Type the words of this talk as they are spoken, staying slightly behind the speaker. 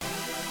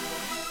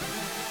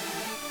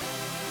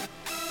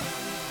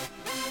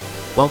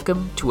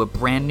Welcome to a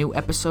brand new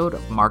episode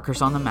of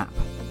Markers on the Map.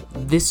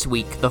 This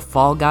week, the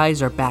Fall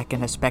Guys are back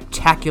in a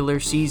spectacular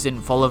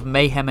season full of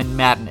mayhem and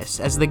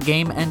madness as the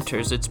game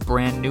enters its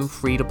brand new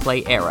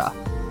free-to-play era.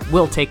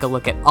 We'll take a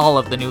look at all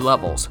of the new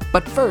levels,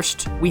 but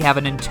first, we have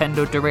a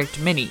Nintendo Direct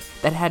Mini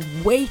that had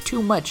way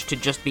too much to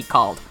just be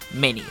called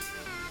Mini.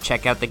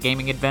 Check out the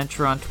gaming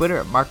adventure on Twitter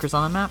at Markers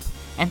on the Map,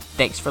 and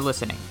thanks for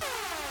listening.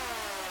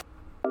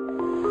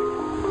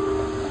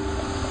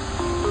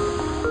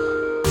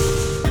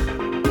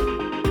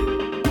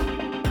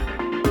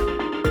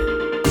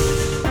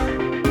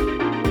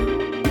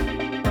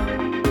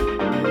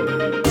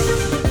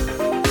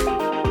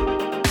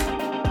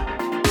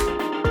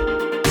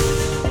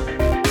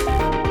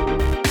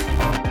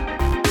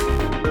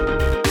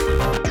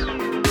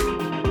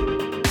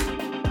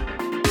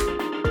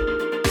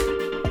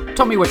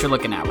 Tell me what you're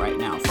looking at right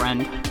now,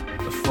 friend.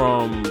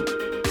 From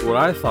what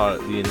I thought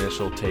the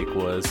initial take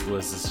was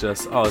this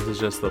is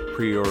just the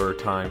pre-order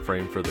time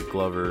frame for the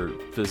Glover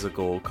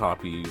physical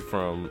copy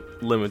from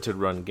Limited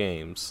Run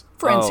Games.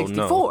 For N64.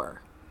 No.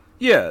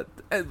 Yeah,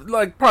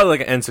 probably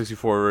like an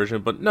N64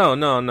 version, but no.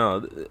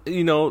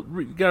 You know,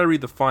 you gotta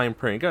read the fine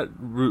print. You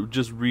gotta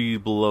just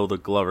read below the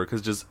Glover,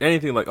 because just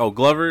anything like, oh,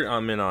 Glover,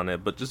 I'm in on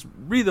it, but just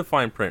read the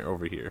fine print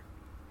over here.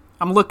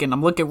 I'm looking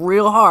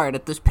real hard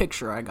at this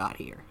picture I got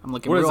here. I'm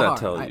looking real hard.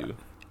 What does that tell you?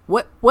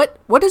 What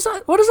is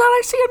that? What is that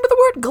I see under the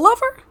word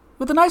Glover?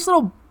 With a nice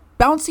little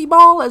bouncy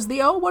ball as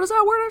the O? What is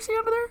that word I see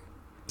under there?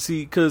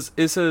 See, because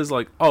it says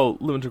like, oh,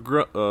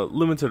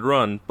 limited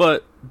run,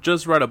 but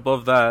just right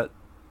above that,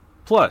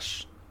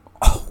 plush.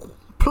 Oh,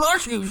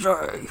 plush, you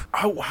say?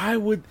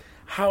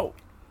 How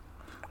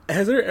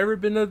has there ever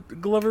been a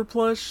Glover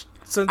plush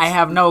since? I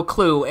have no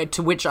clue.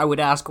 To which I would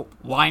ask,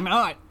 why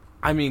not?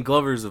 I mean,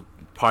 Glover's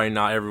probably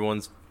not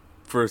everyone's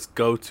first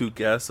go-to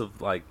guess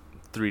of like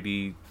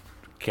 3D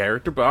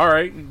character, but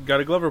alright, you got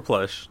a Glover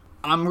plush.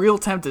 I'm real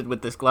tempted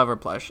with this Glover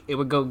plush. It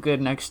would go good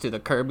next to the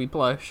Kirby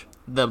plush,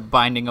 the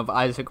Binding of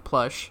Isaac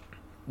plush,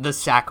 the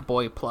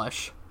Sackboy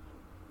plush.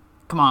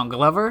 Come on,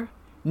 Glover.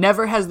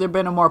 Never has there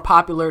been a more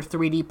popular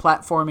 3D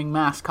platforming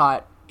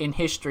mascot in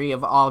history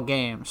of all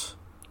games,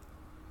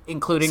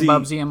 including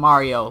Bubsy and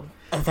Mario,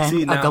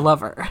 than a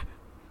Glover.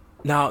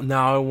 Now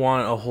I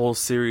want a whole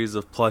series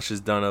of plushes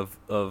done of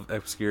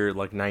obscure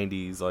like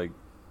 90s like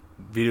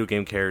video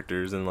game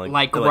characters and like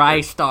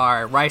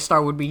Rystar.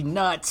 Rystar would be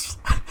nuts.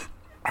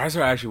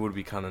 Rystar actually would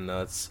be kind of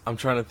nuts. I'm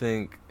trying to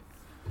think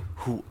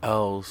who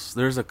else.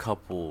 There's a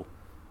couple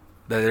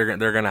that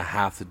they're gonna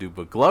have to do,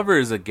 but Glover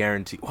is a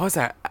guarantee. What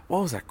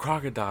was that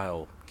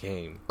Crocodile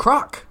game?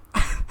 Croc.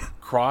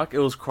 It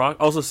was Croc.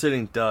 Also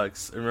Sitting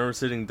Ducks. Remember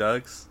Sitting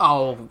Ducks?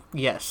 Oh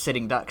yes,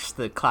 Sitting Ducks,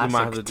 the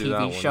classic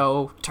TV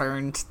show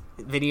turned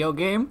video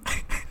game.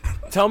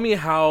 Tell me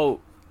how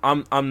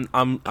I'm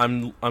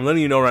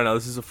letting you know right now,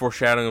 this is a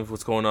foreshadowing of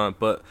what's going on,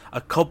 but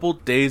a couple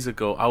days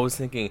ago I was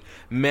thinking,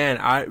 man,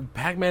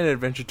 Pac-Man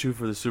Adventure 2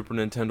 for the Super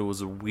Nintendo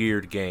was a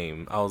weird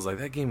game. I was like,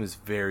 that game is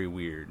very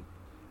weird.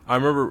 I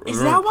remember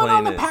that one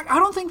on the I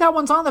don't think that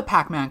one's on the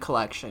Pac-Man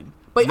collection.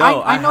 But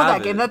no, I know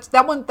that game.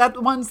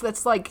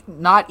 That's like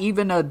not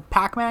even a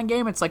Pac-Man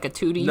game, it's like a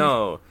 2D.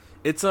 No.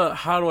 It's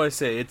how do I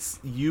say? It's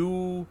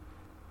you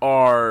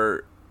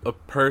are a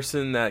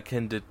person that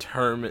can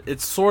determine.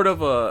 It's sort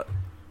of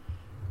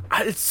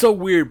it's so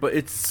weird, but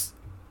it's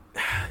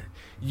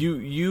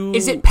you.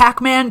 Is it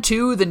Pac-Man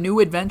 2: The New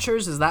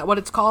Adventures? Is that what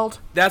it's called?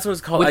 That's what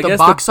it's called. With I the guess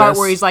box the art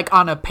where he's like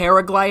on a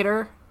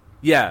paraglider.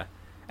 Yeah,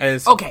 and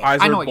his eyes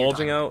are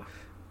bulging out.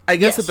 I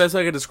guess the best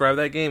way I could describe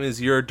that game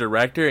is you're a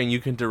director and you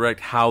can direct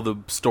how the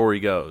story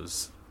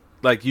goes.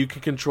 Like, you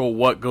can control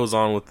what goes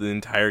on with the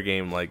entire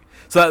game. Like,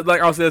 so,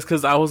 like, I'll say this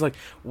because I was like,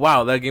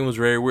 wow, that game was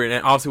very weird.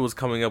 And obviously what's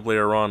coming up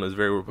later on is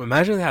very weird. But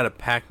imagine they had a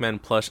Pac-Man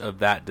plush of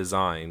that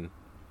design.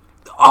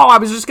 Oh, I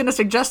was just going to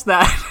suggest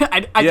that.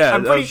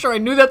 I'm pretty sure I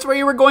knew that's where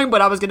you were going,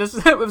 but I was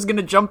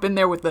gonna jump in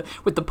there with the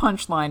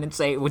punchline and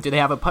say, well, do they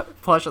have a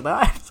plush of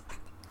that?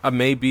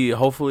 Maybe,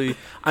 hopefully.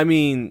 I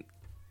mean,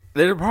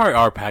 there probably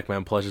are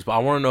Pac-Man plushes, but I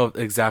want to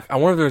know I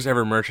wonder if there's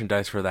ever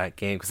merchandise for that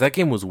game, because that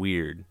game was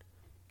weird.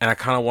 And I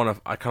kind of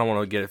want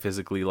to get it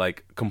physically,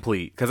 like,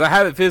 complete. Because I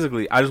have it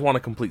physically, I just want a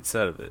complete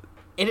set of it.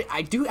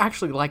 I do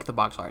actually like the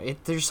box art.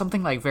 There's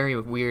something, like, very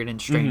weird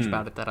and strange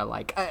about it that I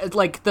like.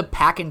 Like, the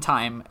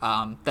Pac-in-Time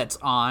that's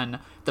on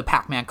the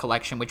Pac-Man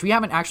collection, which we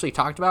haven't actually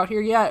talked about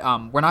here yet.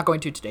 We're not going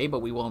to today, but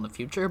we will in the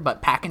future.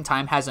 But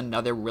Pac-in-Time has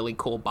another really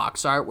cool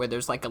box art where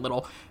there's, like,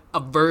 a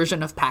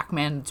version of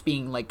Pac-Man that's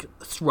being, like,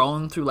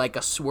 thrown through, like,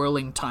 a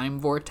swirling time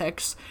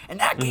vortex. And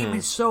that game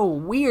is so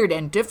weird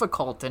and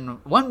difficult,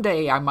 and one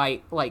day I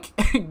might, like,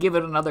 give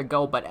it another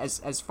go, but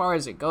as far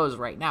as it goes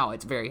right now,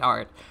 it's very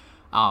hard.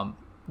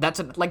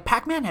 Like,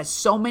 Pac-Man has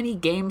so many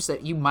games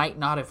that you might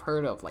not have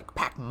heard of, like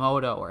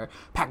Pac-Moto or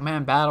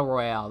Pac-Man Battle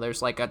Royale.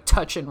 There's, like, a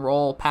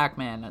touch-and-roll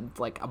Pac-Man, and,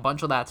 like, a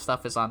bunch of that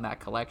stuff is on that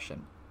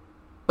collection.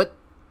 But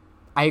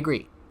I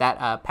agree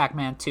that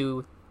Pac-Man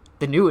 2...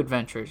 The New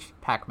Adventures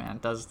Pac-Man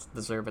does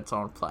deserve its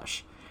own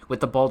plush. with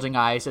the bulging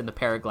eyes and the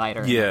paraglider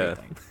and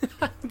everything.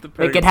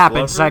 Make it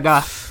happen,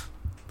 Sega.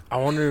 I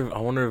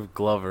wonder if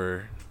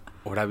Glover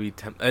would I be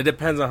tempted. It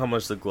depends on how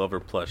much the Glover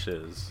plush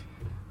is.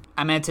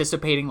 I'm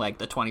anticipating like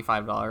the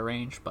 $25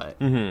 range,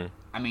 but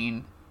I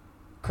mean,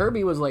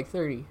 Kirby was like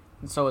 $30,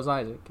 and so was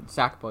Isaac, and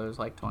Sackboy was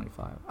like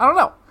 $25. I don't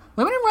know.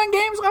 Limited run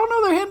games, I don't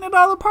know. They're hitting it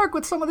out of the park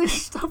with some of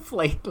this stuff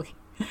lately.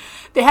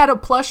 They had a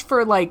plush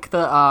for like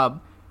the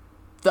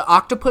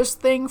octopus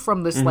thing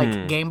from this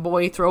like Game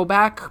Boy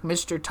throwback,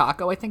 Mr.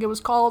 Taco, I think it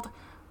was called.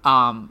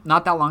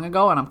 Not that long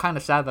ago, and I'm kind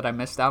of sad that I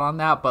missed out on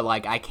that. But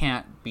like, I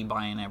can't be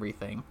buying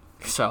everything,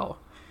 so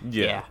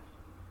yeah.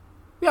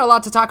 We got a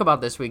lot to talk about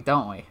this week,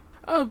 don't we?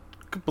 A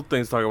couple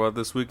things to talk about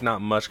this week.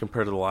 Not much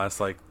compared to the last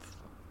like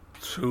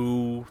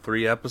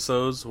 2-3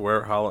 episodes.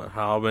 Where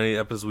how many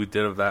episodes we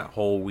did of that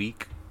whole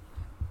week?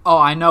 Oh,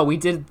 I know. We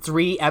did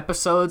 3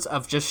 episodes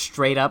of just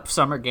straight up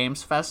Summer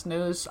Games Fest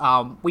news.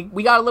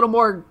 We got a little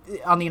more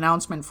on the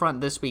announcement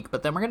front this week,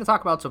 but then we're going to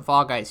talk about some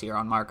Fall Guys here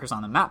on Markers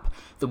on the Map,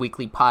 the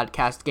weekly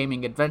podcast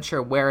gaming adventure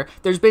where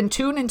there's been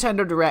 2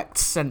 Nintendo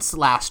Directs since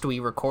last we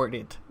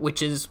recorded,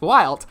 which is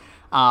wild.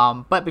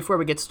 But before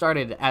we get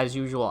started, as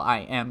usual, I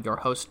am your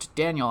host,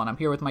 Daniel, and I'm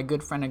here with my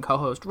good friend and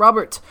co-host,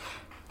 Robert.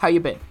 How you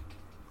been?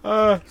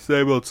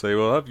 Same old.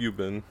 How have you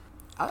been?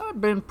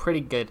 I've been pretty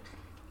good.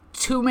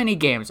 Too many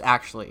games,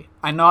 actually.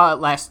 I know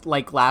last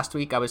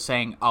week I was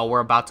saying, oh, we're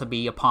about to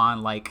be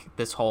upon like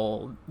this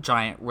whole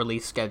giant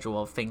release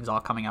schedule of things all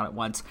coming out at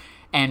once.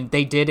 And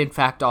they did, in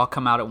fact, all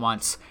come out at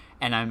once.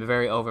 And I'm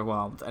very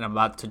overwhelmed, and I'm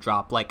about to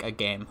drop like a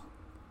game.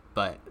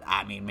 But,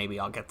 I mean, maybe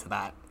I'll get to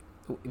that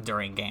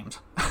during games.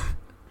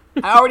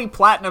 I already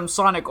platinum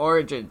Sonic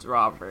Origins,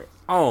 Robert.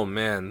 Oh,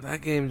 man,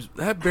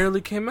 that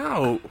barely came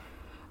out.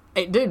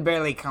 It did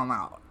barely come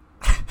out.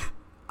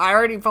 I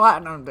already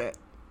platinumed it.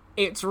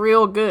 It's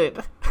real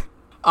good.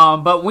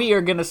 But we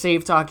are going to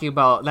save talking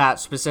about that,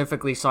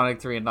 specifically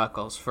Sonic 3 and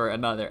Knuckles, for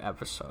another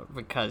episode.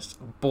 Because,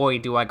 boy,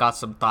 do I got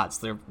some thoughts.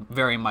 They're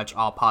very much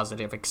all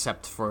positive,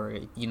 except for,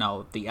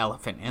 the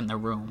elephant in the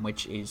room,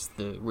 which is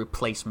the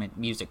replacement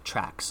music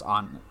tracks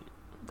on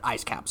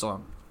Ice Cap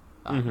Zone.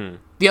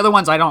 The other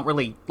ones I don't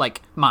really,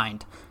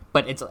 mind.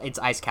 But it's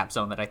Ice Cap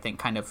Zone that I think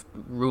kind of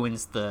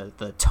ruins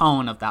the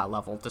tone of that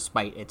level,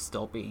 despite it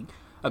still being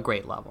a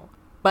great level.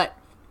 But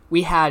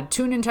we had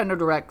 2 Nintendo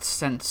Directs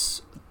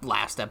since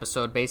last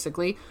episode,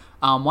 basically.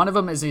 One of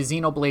them is a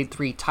Xenoblade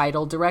 3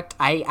 title direct.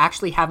 I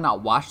actually have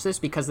not watched this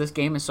because this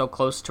game is so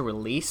close to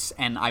release,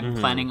 and I'm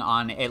planning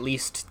on at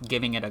least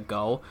giving it a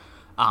go.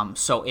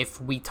 So if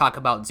we talk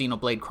about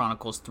Xenoblade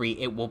Chronicles 3,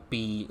 it will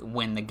be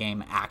when the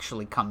game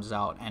actually comes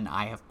out, and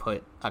I have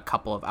put a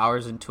couple of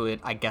hours into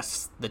it. I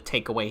guess the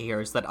takeaway here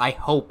is that I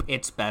hope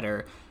it's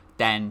better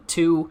than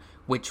 2,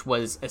 which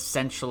was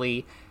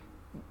essentially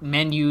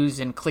menus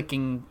and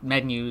clicking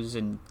menus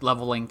and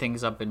leveling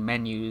things up in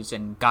menus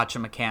and gacha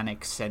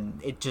mechanics,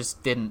 and it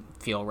just didn't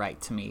feel right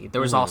to me.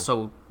 There was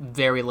also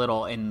very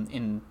little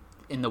in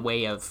the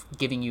way of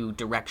giving you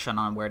direction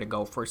on where to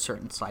go for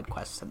certain side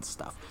quests and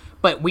stuff.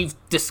 But we've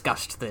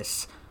discussed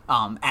this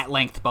at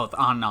length both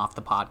on and off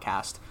the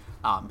podcast,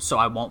 so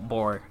I won't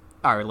bore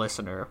our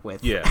listener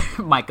with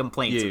my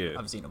complaints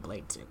of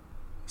Xenoblade 2.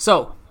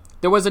 So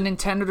there was a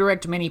Nintendo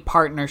Direct Mini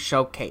Partner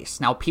Showcase.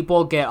 Now,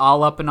 people get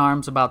all up in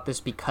arms about this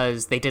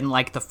because they didn't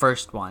like the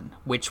first one,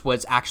 which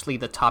was actually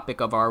the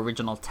topic of our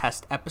original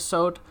test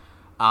episode,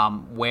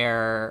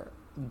 where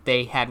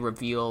they had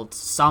revealed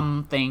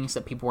some things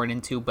that people weren't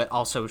into, but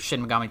also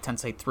Shin Megami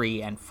Tensei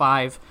 3 and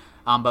 5.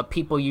 But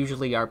people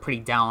usually are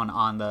pretty down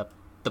on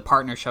the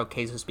partner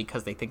showcases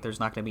because they think there's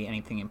not going to be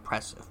anything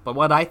impressive. But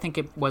what I think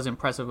it was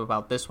impressive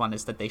about this one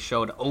is that they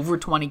showed over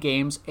 20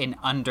 games in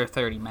under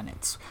 30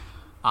 minutes.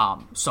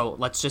 So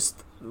let's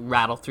just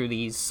rattle through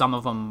these, some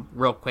of them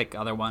real quick,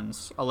 other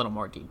ones a little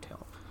more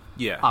detailed.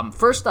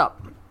 First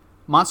up,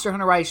 Monster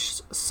Hunter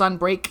Rise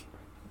Sunbreak.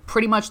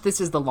 Pretty much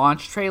this is the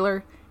launch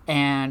trailer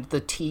and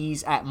the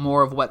tease at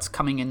more of what's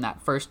coming in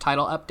that first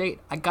title update.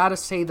 I gotta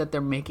say that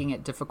they're making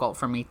it difficult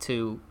for me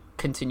to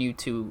continue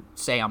to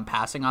say I'm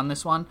passing on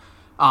this one,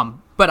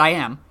 but I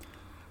am.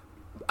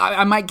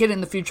 I might get it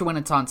in the future when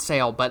it's on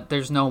sale, but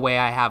there's no way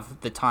I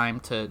have the time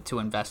to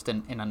invest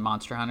in a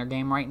Monster Hunter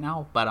game right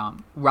now. But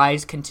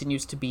Rise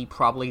continues to be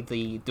probably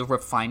the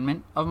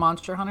refinement of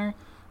Monster Hunter.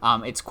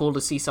 It's cool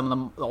to see some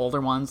of the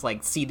older ones,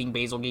 like Seething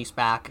Basil Geese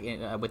back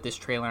with this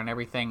trailer and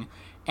everything.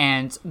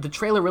 And the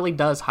trailer really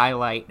does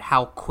highlight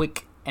how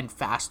quick and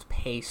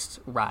fast-paced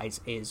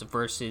Rise is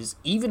versus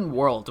even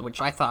World,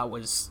 which I thought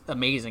was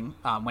amazing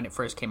when it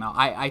first came out.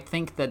 I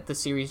think that the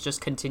series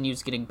just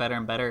continues getting better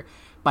and better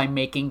by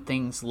making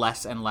things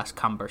less and less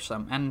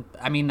cumbersome. And,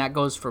 I mean, that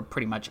goes for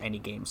pretty much any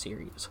game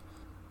series.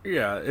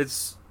 Yeah,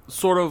 it's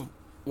sort of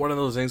one of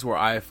those things where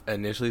I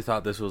initially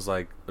thought this was,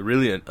 like,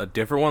 really a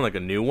different one, like a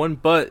new one,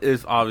 but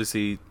it's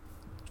obviously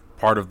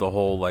part of the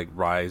whole, like,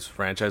 Rise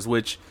franchise,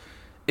 which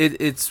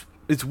it's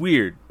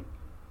weird,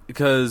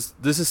 because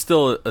this is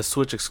still a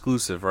Switch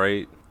exclusive,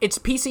 right? It's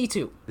PC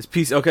too. It's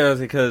PC, okay,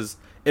 because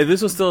if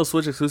this was still a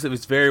Switch exclusive,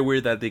 it's very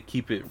weird that they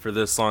keep it for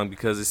this long,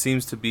 because it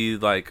seems to be,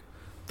 like,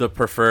 the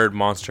preferred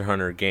Monster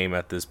Hunter game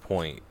at this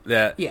point.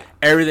 That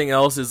everything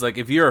else is like,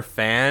 if you're a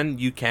fan,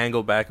 you can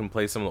go back and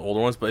play some of the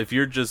older ones, but if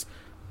you're just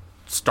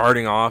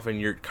starting off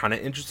and you're kind of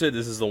interested,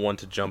 this is the one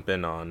to jump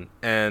in on.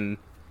 And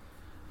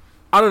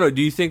I don't know,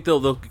 do you think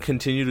they'll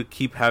continue to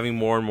keep having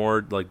more and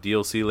more like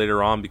DLC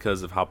later on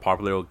because of how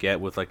popular it'll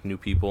get with like new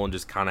people and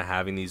just kind of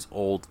having these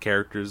old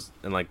characters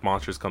and like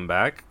monsters come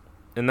back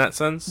in that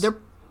sense?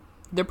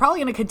 They're probably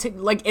going to continue,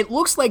 like, it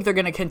looks like they're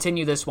going to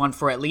continue this one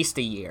for at least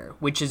a year,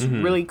 which is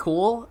really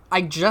cool.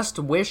 I just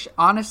wish,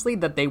 honestly,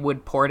 that they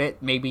would port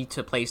it maybe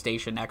to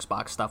PlayStation,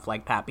 Xbox, stuff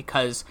like that,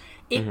 because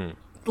it,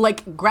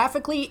 like,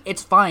 graphically,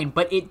 it's fine,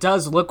 but it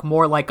does look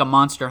more like a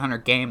Monster Hunter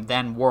game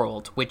than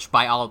World, which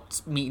by all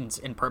means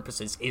and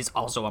purposes is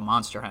also a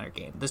Monster Hunter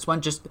game. This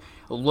one just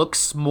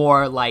looks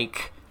more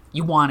like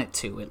you want it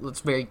to. It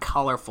looks very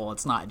colorful.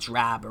 It's not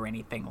drab or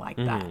anything like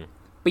that.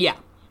 But yeah,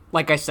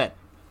 like I said,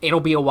 it'll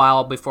be a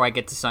while before I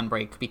get to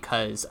Sunbreak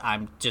because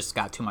I'm just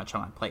got too much on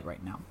my plate right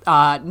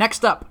now.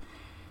 Next up,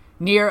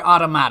 Nier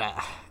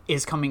Automata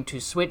is coming to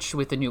Switch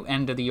with the new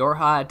End of the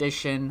Yorha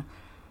edition.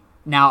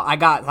 Now, I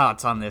got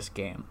thoughts on this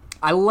game.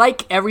 I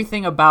like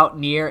everything about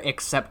Nier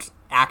except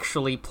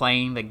actually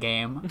playing the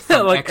game.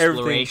 Like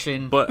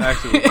exploration. But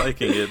actually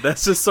liking it.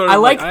 That's just sort of I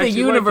like the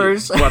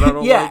universe. Like it, but I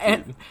don't yeah, like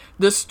and it.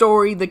 The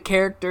story, the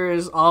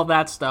characters, all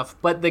that stuff.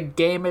 But the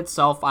game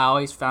itself, I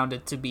always found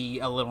it to be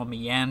a little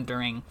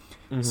meandering.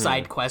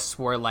 Side quests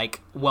were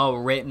like well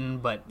written,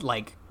 but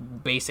like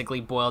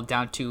basically boiled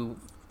down to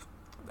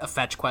a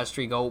fetch quest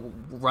where you go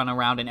run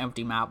around an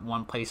empty map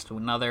one place to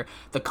another.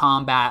 The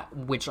combat,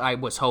 which I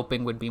was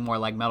hoping would be more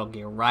like Metal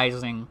Gear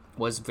Rising,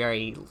 was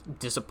very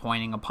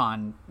disappointing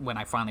upon when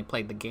I finally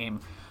played the game.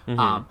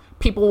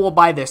 People will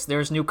buy this.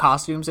 There's new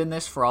costumes in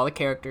this for all the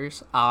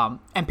characters,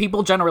 and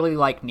people generally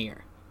like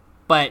Nier.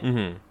 But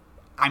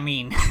I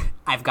mean,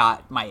 I've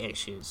got my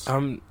issues.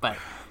 But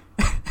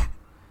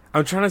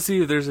I'm trying to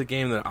see if there's a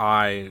game that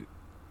I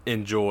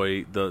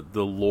enjoy the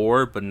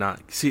lore, but not.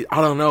 See,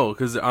 I don't know,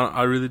 because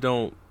I really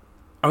don't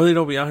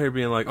be out here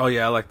being like, oh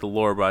yeah, I like the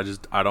lore, but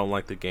I don't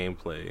like the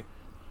gameplay.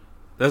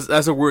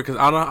 That's a weird, because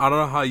I don't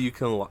know how you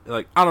can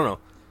like. I don't know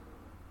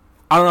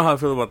how I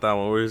feel about that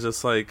one. Where it's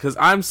just like, because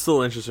I'm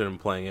still interested in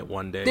playing it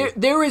one day.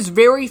 There is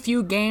very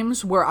few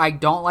games where I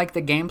don't like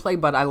the gameplay,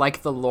 but I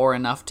like the lore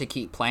enough to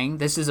keep playing.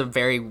 This is a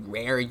very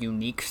rare,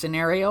 unique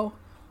scenario.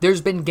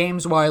 There's been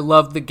games where I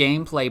love the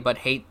gameplay but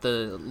hate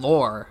the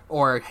lore,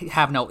 or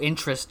have no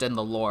interest in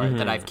the lore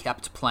that I've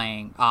kept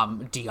playing.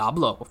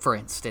 Diablo, for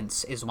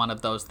instance, is one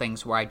of those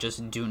things where I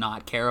just do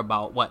not care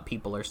about what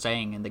people are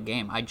saying in the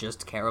game. I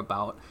just care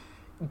about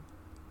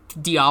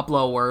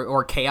Diablo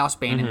or Chaos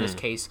Bane in this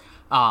case.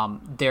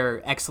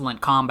 Their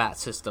excellent combat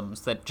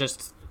systems that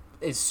just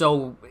is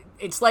so...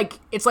 It's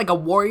like a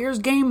Warriors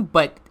game,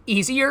 but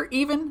easier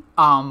even.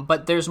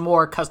 But there's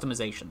more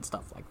customization,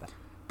 stuff like that.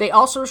 They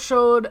also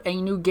showed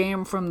a new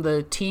game from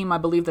the team, I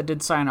believe, that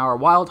did Sayonara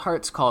Wild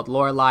Hearts called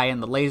Lorelei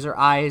and the Laser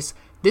Eyes.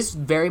 This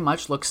very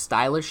much looks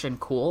stylish and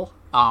cool,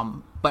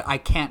 but I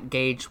can't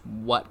gauge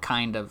what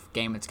kind of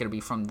game it's going to be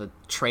from the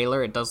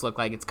trailer. It does look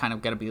like it's kind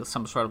of going to be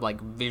some sort of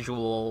like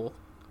visual,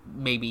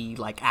 maybe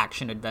like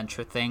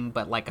action-adventure thing,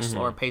 but like a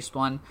slower-paced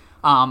one.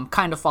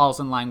 Kind of falls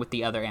in line with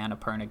the other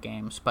Annapurna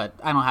games, but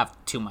I don't have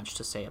too much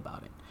to say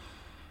about it.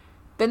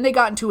 Then they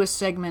got into a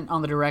segment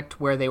on the Direct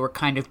where they were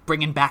kind of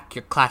bringing back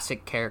your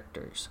classic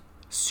characters.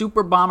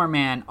 Super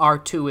Bomberman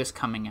R2 is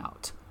coming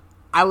out.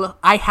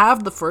 I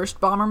have the first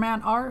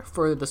Bomberman R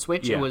for the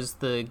Switch. Yeah. It was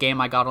the game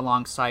I got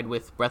alongside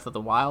with Breath of the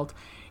Wild.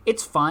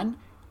 It's fun.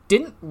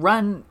 Didn't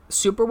run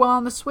super well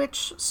on the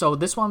Switch, so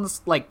this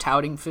one's like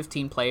touting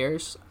 15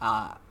 players.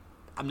 I'm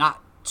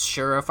not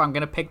sure if I'm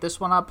going to pick this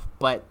one up,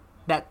 but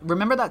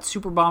remember that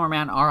Super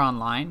Bomberman R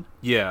Online?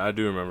 Yeah, I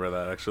do remember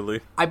that,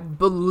 actually. I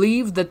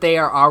believe that they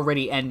are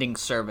already ending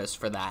service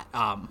for that.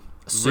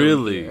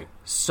 Really? Here.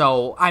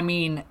 So, I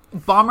mean,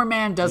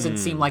 Bomberman doesn't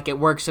seem like it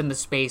works in the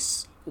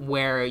space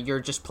where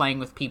you're just playing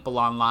with people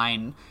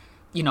online,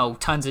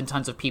 tons and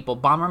tons of people.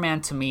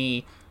 Bomberman, to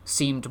me,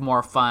 seemed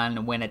more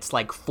fun when it's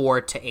like 4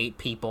 to 8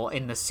 people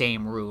in the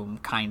same room,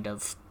 kind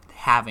of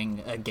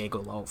having a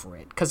giggle over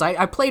it. Because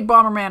I played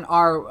Bomberman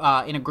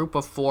R in a group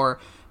of 4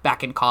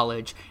 back in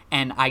college,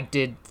 and I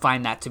did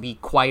find that to be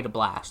quite a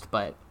blast.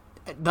 But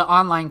the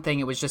online thing,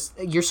 it was just,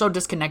 you're so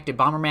disconnected.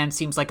 Bomberman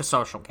seems like a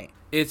social game.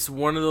 It's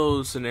one of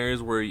those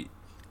scenarios where,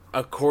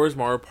 of course,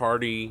 Mario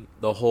Party,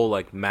 the whole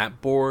like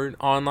map board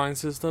online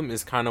system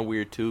is kind of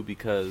weird too,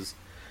 because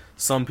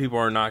some people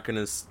are not going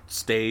to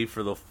stay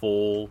for the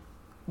full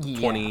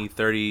 20,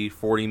 30,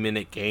 40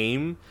 minute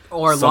game.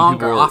 Or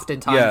longer,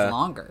 oftentimes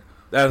longer.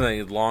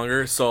 Definitely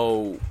longer,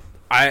 so...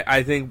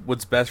 I think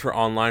what's best for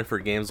online for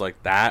games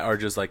like that are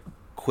just like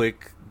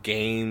quick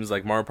games.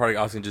 Like Mario Party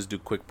also can just do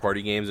quick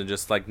party games and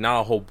just like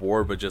not a whole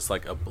board, but just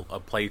like a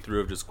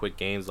playthrough of just quick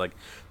games, like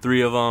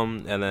 3 of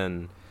them, and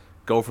then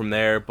go from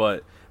there.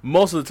 But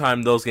most of the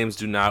time, those games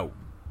do not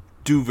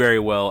do very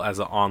well as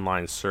an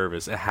online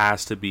service. It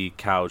has to be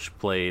couch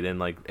played and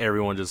like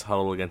everyone just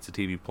huddled against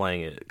the TV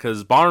playing it,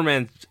 because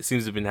Bomberman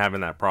seems to have been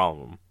having that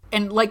problem.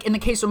 And like in the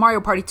case of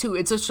Mario Party 2,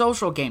 it's a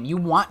social game. You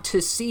want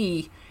to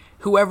see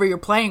whoever you're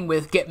playing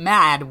with get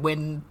mad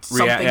when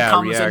something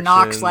comes and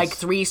knocks like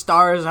 3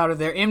 stars out of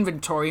their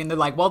inventory, and they're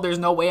like, well, there's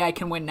no way I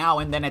can win now.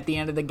 And then at the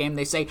end of the game,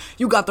 they say,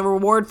 you got the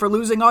reward for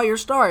losing all your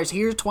stars.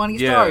 Here's 20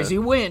 stars.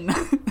 You win.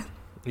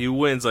 You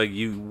wins like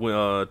you win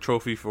a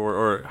trophy for,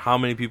 or how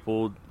many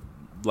people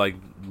like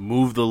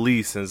move the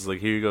least, and it's like,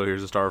 here you go,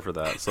 here's a star for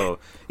that. So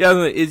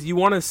yeah, you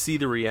want to see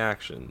the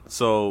reaction.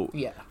 So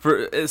yeah,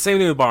 for same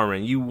thing with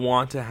Bomberman, you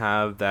want to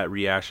have that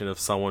reaction of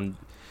someone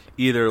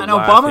either. I know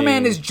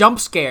Bomberman is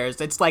jump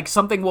scares. It's like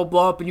something will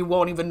blow up and you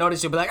won't even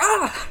notice. You'll be like,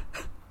 ah.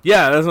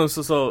 Yeah, that's what,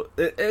 so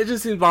it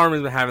just seems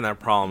Bomberman's been having that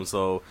problem.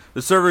 So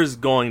the servers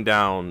going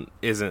down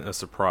isn't a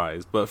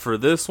surprise, but for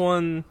this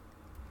one,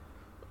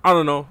 I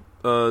don't know.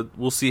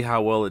 We'll see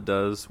how well it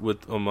does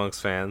with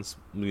amongst fans.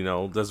 You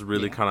know, that's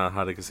really kind of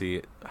how they can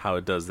see how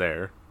it does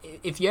there.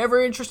 If you're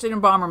ever interested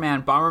in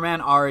Bomberman, Bomberman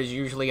R is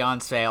usually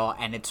on sale,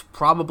 and it's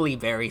probably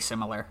very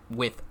similar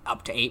with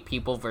up to 8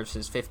 people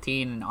versus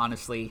 15. And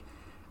honestly,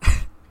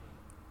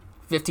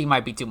 15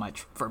 might be too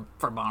much for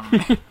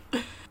Bomberman.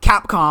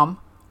 Capcom,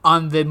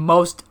 on the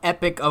most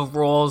epic of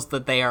rolls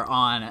that they are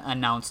on,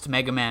 announced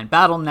Mega Man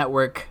Battle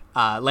Network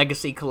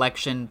Legacy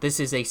Collection. This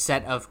is a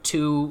set of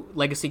 2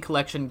 Legacy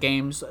Collection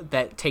games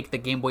that take the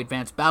Game Boy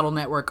Advance Battle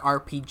Network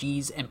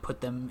RPGs and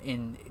put them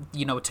in,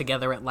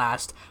 together at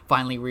last,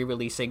 finally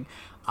re-releasing.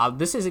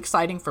 This is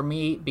exciting for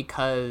me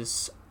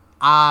because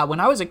when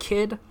I was a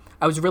kid,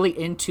 I was really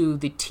into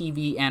the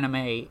TV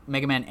anime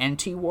Mega Man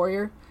NT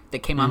Warrior that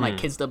came on like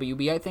Kids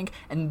WB, I think,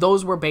 and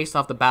those were based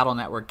off the Battle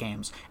Network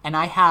games. And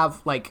I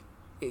have like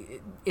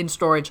in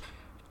storage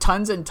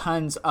tons and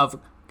tons of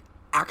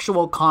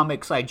actual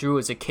comics I drew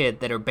as a kid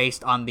that are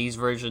based on these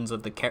versions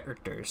of the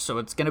characters. So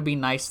it's going to be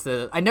nice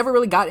to... I never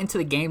really got into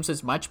the games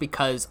as much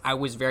because I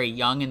was very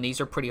young, and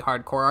these are pretty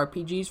hardcore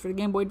RPGs for the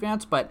Game Boy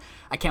Advance, but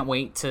I can't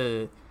wait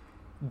to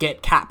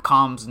get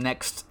Capcom's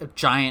next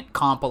giant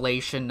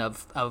compilation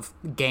of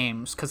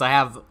games, because I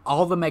have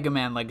all the Mega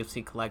Man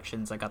Legacy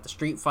collections. I got the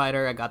Street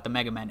Fighter, I got the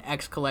Mega Man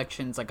X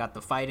collections, I got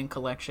the Fighting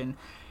collection.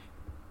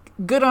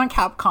 Good on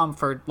Capcom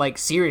for, like,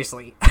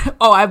 seriously.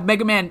 Oh, I have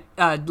Mega Man,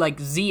 like,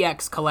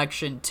 ZX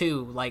collection,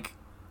 too. Like,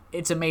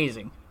 it's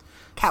amazing.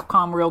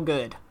 Capcom real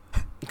good.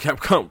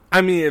 Capcom,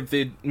 I mean, if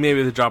they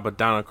drop a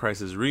Dino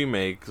Crisis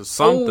remake or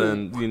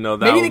something, that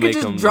maybe they could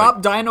just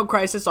drop like, Dino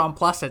Crisis on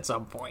Plus at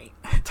some point.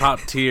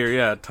 top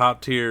tier,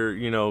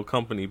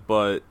 company.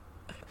 But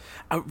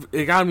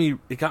it got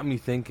me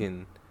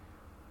thinking.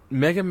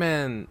 Mega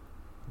Man,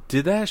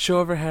 did that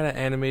show ever had an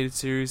animated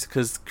series?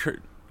 Because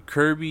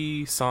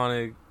Kirby,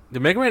 Sonic.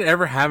 Did Mega Man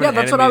ever have an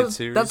animated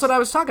series? That's what I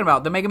was talking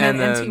about. The Mega Man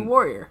NT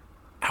Warrior.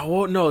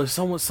 Oh no, there's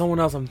someone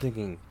else I'm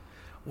thinking.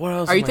 What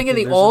else? Are you thinking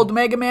the old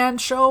Mega Man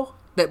show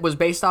that was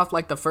based off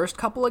like the first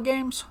couple of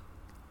games?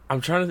 I'm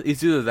trying to.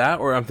 It's either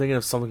that or I'm thinking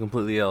of something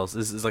completely else.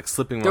 This is like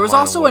slipping. There was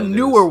also a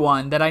newer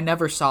one that I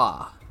never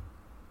saw.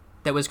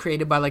 That was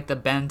created by like the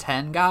Ben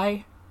 10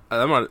 guy.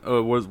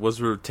 What's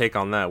your take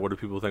on that? What do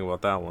people think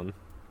about that one?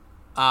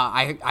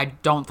 I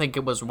don't think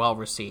it was well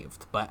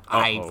received, but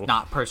I've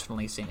not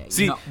personally seen it.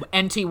 See,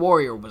 NT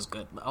Warrior was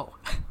good though.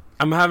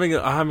 I'm having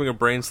a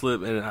brain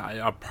slip, and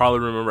I'll probably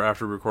remember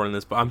after recording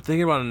this. But I'm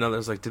thinking about another.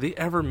 It's like, did they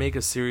ever make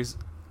a series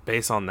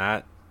based on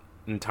that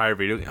entire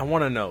video? I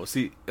want to know.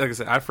 See, like I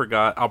said, I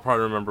forgot. I'll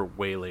probably remember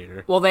way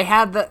later. Well, they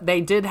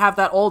did have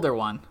that older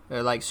one.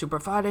 They're like Super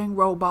Fighting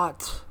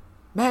Robot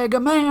Mega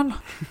Man.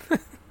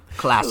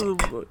 Classic.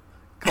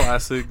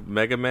 Classic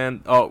Mega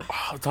Man. Oh,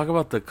 talk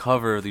about the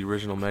cover of the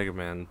original Mega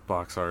Man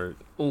box art.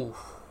 Ooh,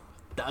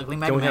 the ugly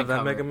Mega Man. Can we have that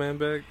cover. Mega Man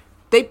back?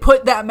 They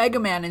put that Mega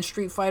Man in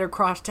Street Fighter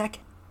Cross Tekken.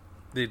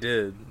 They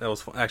did. That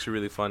was actually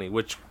really funny.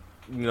 Which,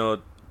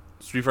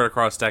 Street Fighter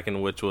Cross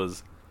Tekken, which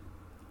was,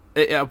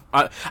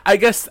 I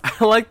guess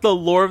I like the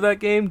lore of that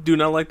game. Do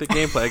not like the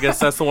gameplay. I guess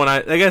that's the one.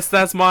 I guess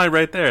that's mine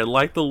right there.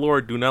 Like the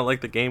lore. Do not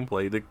like the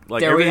gameplay.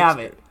 There we have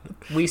it.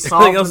 We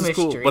solved the mystery.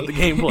 Cool, but the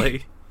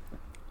gameplay.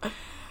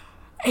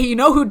 Hey, you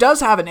know who does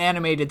have an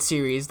animated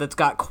series that's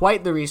got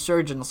quite the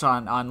resurgence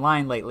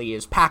online lately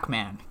is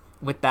Pac-Man,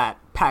 with that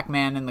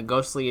Pac-Man and the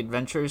Ghostly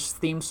Adventures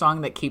theme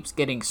song that keeps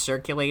getting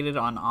circulated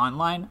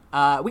online.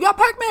 We got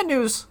Pac-Man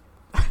news!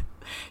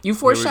 You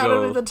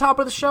foreshadowed at the top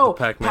of the show.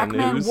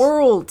 Pac-Man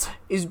World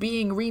is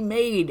being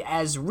remade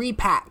as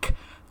Repack.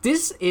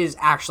 This is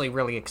actually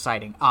really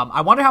exciting.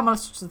 I wonder how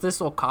much this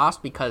will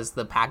cost, because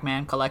the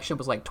Pac-Man collection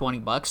was like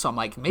 $20, so I'm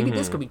like, maybe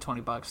this could be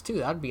 $20 too.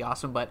 That would be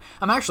awesome, but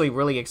I'm actually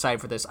really excited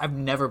for this. I've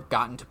never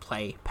gotten to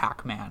play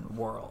Pac-Man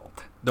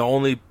World. The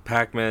only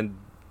Pac-Man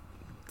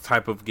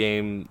type of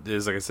game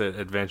is, like I said,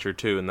 Adventure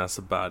 2, and that's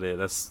about it.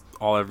 That's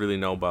all I really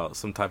know about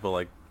some type of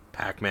like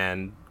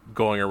Pac-Man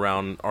going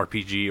around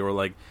RPG or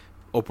like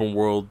open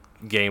world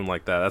game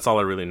like that. That's all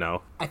I really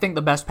know. I think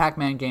the best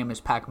Pac-Man game is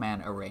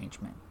Pac-Man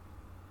Arrangement.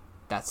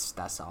 That's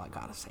all I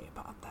gotta say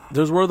about that.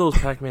 Those were those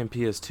Pac-Man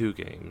PS2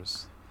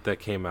 games that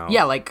came out.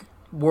 Yeah, like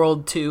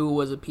World 2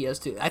 was a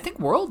PS2. I think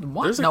World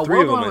 1. Like no,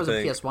 World 1 was a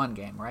PS1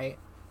 game, right?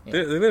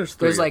 Yeah.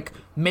 There's like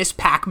Miss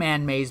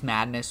Pac-Man Maze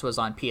Madness was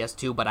on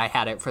PS2, but I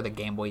had it for the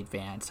Game Boy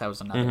Advance. That was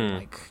another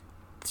like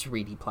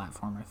 3D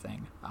platformer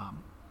thing.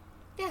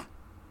 Yeah.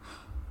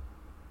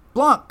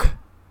 Blanc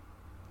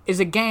is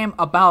a game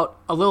about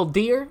a little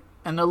deer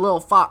and a little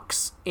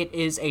fox. It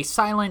is a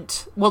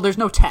silent... Well, there's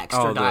no text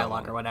or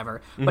dialogue or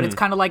whatever, but it's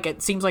kind of like...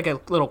 It seems like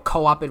a little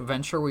co-op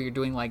adventure where you're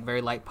doing like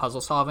very light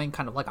puzzle solving,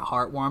 kind of like a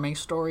heartwarming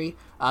story.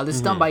 This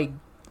is done by...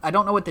 I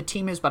don't know what the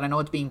team is, but I know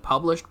it's being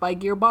published by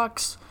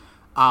Gearbox.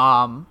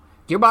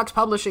 Gearbox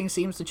Publishing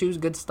seems to choose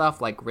good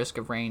stuff like Risk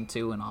of Rain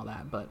 2 and all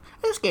that, but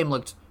this game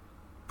looked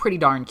pretty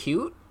darn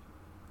cute.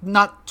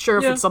 Not sure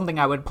if it's something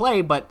I would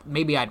play, but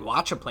maybe I'd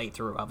watch a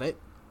playthrough of it.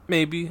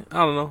 Maybe. I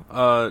don't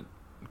know.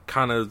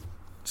 Kind of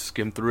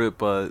skimmed through it,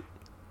 but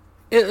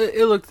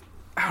it looked...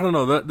 I don't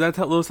know.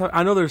 Those,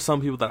 I know there's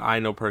some people that I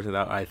know personally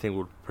that I think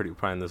would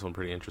find this one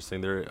pretty interesting.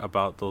 They're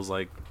about those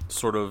like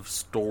sort of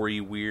story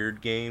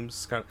weird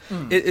games. Kind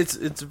of,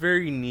 it's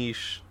very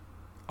niche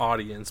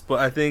audience, but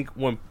I think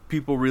when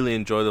people really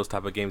enjoy those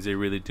type of games, they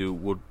really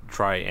would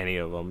try any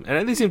of them,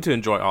 and they seem to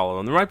enjoy all of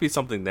them. There might be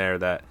something there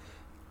that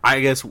I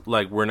guess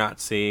like we're not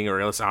seeing, or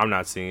else I'm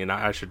not seeing, and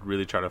I should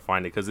really try to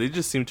find it because they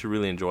just seem to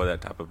really enjoy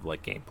that type of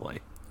like gameplay.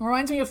 It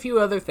reminds me of a few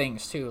other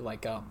things too,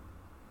 like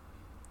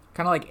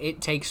kind of like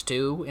It Takes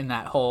Two in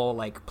that whole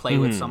like play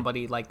with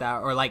somebody like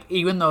that, or like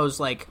even those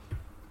like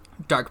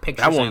Dark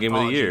Pictures that one game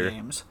of the year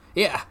games.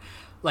 Yeah,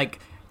 like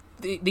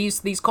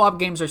these co-op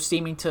games are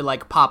seeming to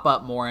like pop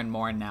up more and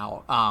more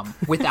now,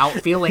 without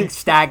feeling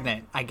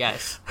stagnant, I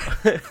guess.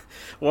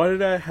 Why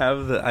did I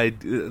have the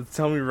idea?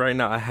 Tell me right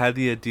now. I had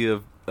the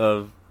idea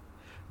of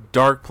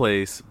Dark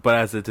Place, but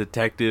as a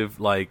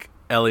detective, like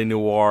L.A.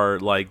 Noire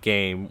like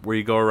game where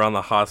you go around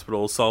the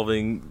hospital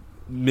solving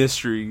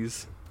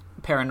mysteries,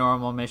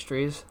 paranormal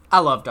mysteries. I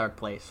love Dark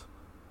Place.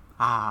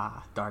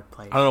 Dark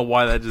Place. I don't know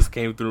why that just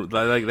came through.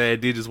 Like the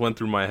idea just went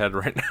through my head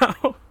right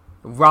now.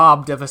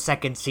 Robbed of a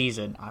second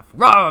season.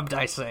 Robbed,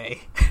 I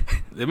say.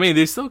 I mean,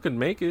 they still could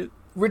make it.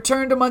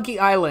 Return to Monkey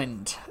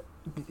Island.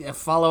 A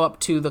follow-up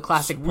to the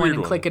classic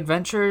point-and-click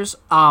adventures.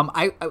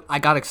 I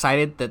got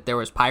excited that there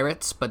was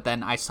pirates, but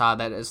then I saw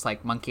that it's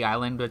like Monkey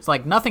Island. It's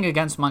like nothing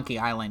against Monkey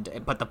Island,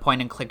 but the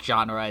point-and-click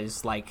genre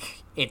is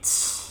like,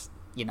 it's,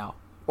 you know...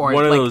 Or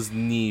one of those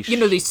niche, you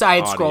know, these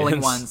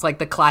side-scrolling ones, like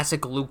the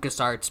classic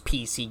LucasArts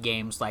PC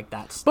games like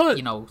that, but,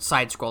 you know,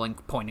 side-scrolling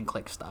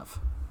point-and-click stuff.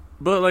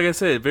 But like I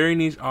said, very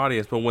niche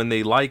audience, but when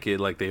they like it,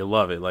 like they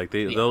love it. Like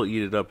they'll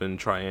eat it up and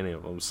try any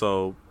of them.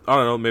 So, I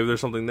don't know, maybe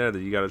there's something there that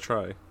you gotta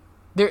try.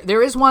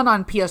 There is one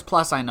on PS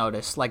Plus I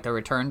noticed, like the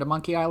Return to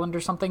Monkey Island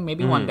or something.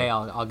 Maybe one day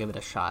I'll give it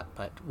a shot,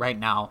 but right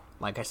now,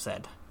 like I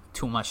said,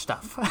 too much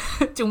stuff.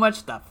 Too much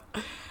stuff.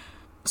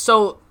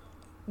 So...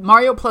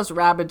 Mario plus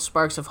Rabbids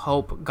Sparks of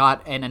Hope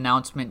got an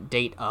announcement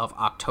date of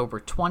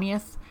October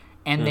 20th,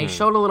 and they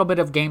showed a little bit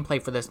of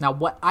gameplay for this. Now,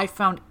 what I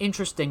found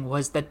interesting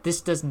was that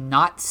this does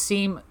not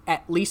seem,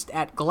 at least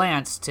at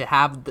glance, to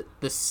have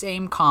the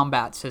same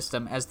combat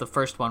system as the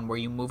first one, where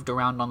you moved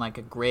around on like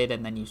a grid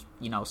and then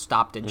you know,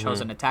 stopped and chose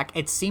an attack.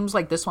 It seems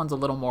like this one's a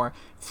little more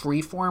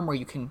freeform, where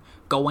you can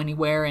go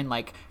anywhere and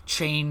like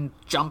chain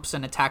jumps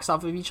and attacks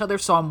off of each other.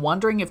 So I'm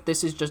wondering if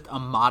this is just a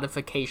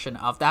modification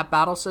of that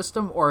battle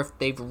system, or if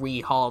they've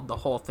rehauled the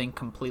whole thing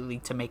completely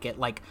to make it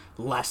like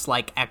less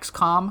like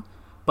XCOM.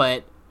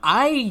 But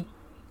I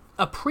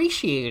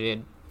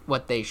appreciated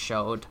what they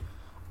showed.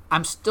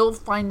 I'm still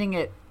finding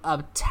it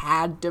a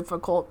tad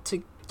difficult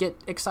to get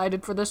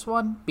excited for this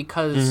one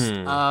because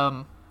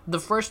the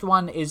first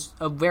one is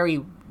a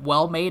very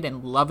well-made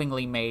and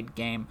lovingly made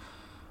game,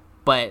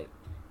 but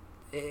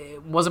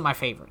it wasn't my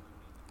favorite.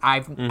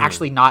 I've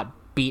actually not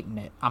beaten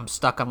it. I'm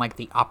stuck on like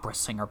the opera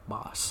singer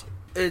boss.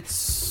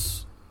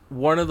 It's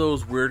one of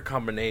those weird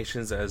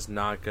combinations that is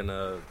not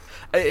gonna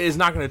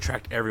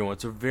attract everyone.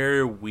 It's a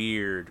very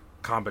weird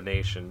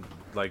combination,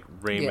 like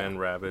Rayman,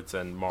 Rabbids,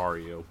 and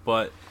Mario.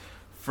 But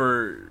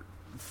for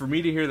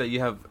me to hear that you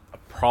have a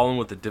problem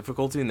with the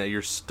difficulty and that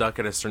you're stuck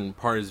at a certain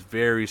part is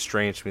very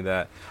strange to me.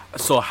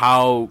 It's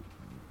how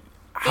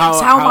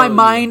my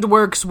mind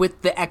works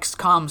with the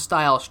XCOM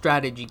style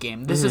strategy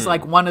game. This is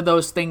like one of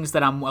those things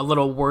that I'm a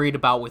little worried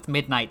about with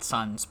Midnight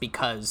Suns,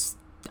 because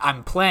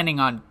I'm planning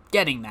on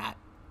getting that,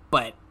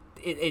 but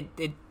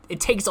it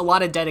takes a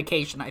lot of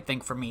dedication, I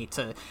think, for me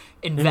to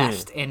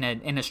invest in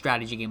a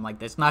strategy game like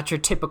this. Not your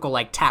typical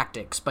like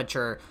tactics, but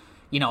your,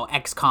 you know,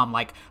 XCOM,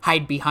 like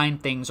hide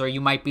behind things, or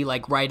you might be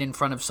like right in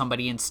front of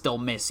somebody and still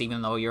miss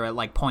even though you're at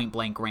like point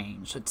blank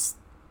range. It's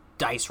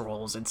dice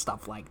rolls and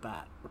stuff like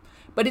that.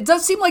 But it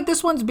does seem like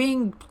this one's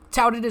being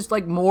touted as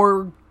like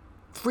more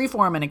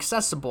freeform and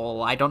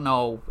accessible. I don't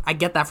know. I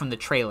get that from the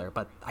trailer,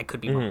 but I could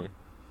be wrong.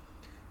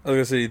 I was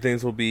gonna say, you think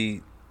this will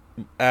be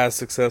as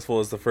successful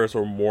as the first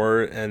or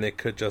more, and it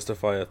could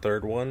justify a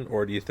third one,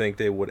 or do you think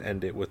they would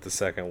end it with the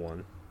second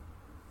one?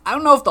 I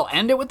don't know if they'll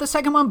end it with the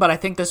second one, but I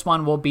think this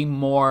one will be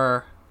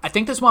more... I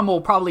think this one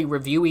will probably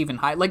review even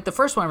high. Like the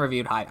first one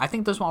reviewed high. I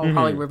think this one will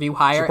probably review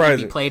higher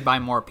and be played by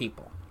more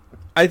people.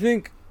 I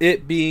think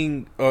it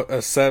being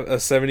a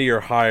 70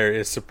 or higher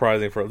is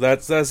surprising for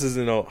that's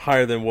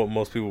higher than what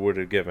most people would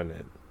have given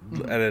it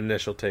an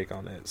initial take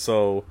on it.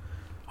 So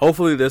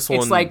hopefully this one.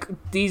 It's like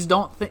these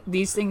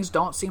things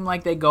don't seem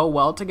like they go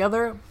well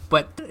together,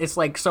 but it's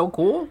like so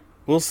cool.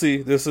 We'll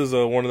see. This is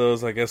one of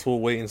those. I guess we'll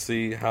wait and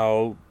see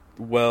how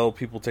well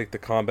people take the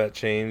combat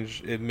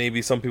change. It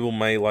maybe some people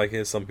might like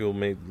it, some people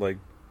may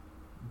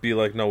be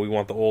like, no, we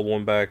want the old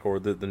one back, or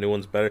the new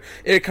one's better.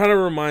 It kind of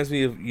reminds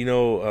me of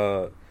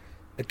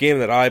a game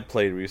that I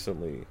played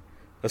recently,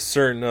 a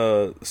certain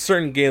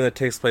game that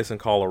takes place in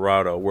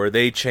Colorado, where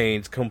they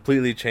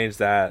completely changed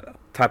that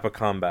type of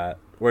combat,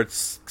 where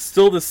it's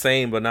still the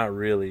same but not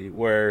really,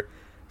 where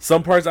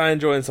some parts I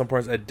enjoy and some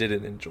parts I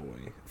didn't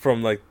enjoy,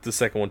 from like the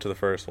second one to the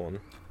first one.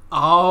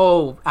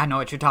 Oh, I know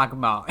what you're talking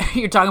about.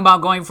 You're talking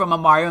about going from a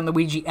Mario and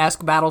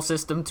Luigi-esque battle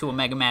system to a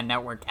Mega Man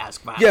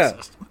Network-esque battle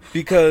system.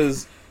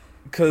 because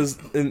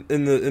in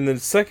the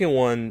second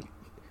one,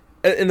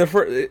 in the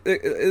first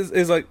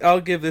is like,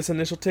 I'll give this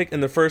initial take.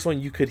 In the first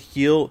one, you could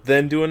heal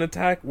then do an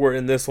attack, where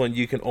in this one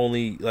you can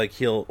only like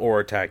heal or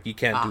attack. You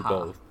can't do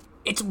both.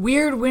 It's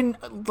weird when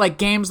like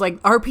games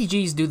like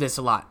RPGs do this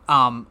a lot.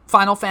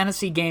 Final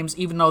Fantasy games,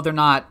 even though they're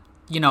not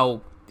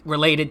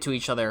related to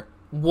each other,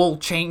 will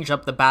change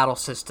up the battle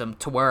system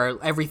to where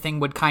everything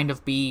would kind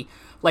of be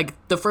like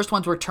the first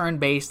ones were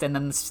turn-based, and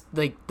then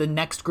the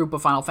next group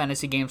of Final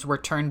Fantasy games were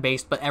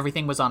turn-based, but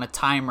everything was on a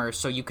timer,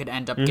 so you could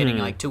end up getting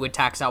like 2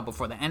 attacks out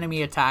before the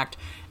enemy attacked.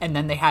 And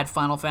then they had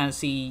Final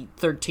Fantasy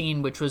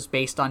 13, which was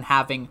based on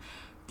having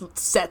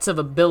sets of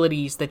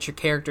abilities that your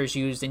characters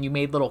used, and you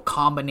made little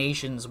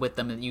combinations with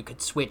them that you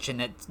could switch,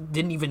 and it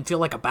didn't even feel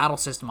like a battle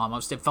system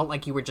almost. It felt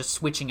like you were just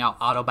switching out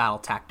auto battle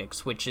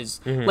tactics, which is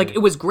like, it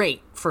was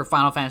great for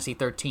Final Fantasy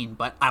 13,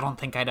 but I don't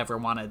think I'd ever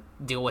want to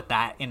deal with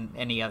that in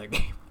any other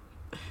game.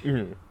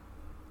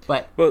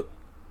 But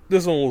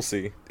this one we'll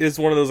see. It's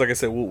one of those, like I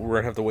said, we're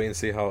gonna have to wait and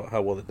see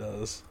how well it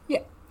does. Yeah.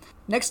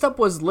 Next up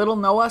was Little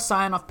Noah,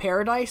 Scion of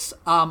Paradise.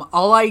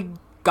 All I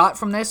got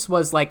from this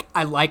was like,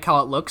 I like how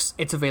it looks.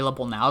 It's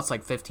available now. It's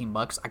like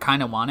 $15. I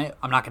kind of want it.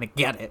 I'm not gonna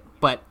get it,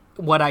 but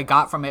what I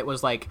got from it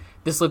was like,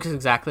 this looks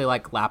exactly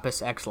like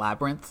Lapis X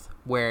Labyrinth,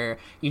 where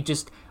you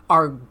just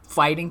are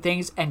fighting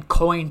things and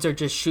coins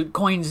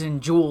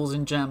and jewels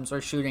and gems are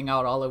shooting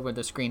out all over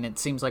the screen. It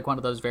seems like one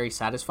of those very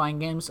satisfying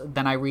games.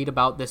 Then I read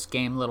about this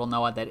game, Little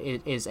Noah, that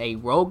it is a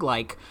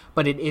roguelike,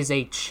 but it is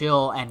a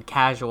chill and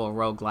casual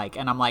roguelike.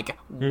 And I'm like,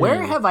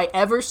 where have I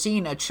ever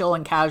seen a chill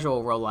and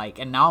casual roguelike?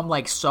 And now I'm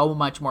like so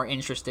much more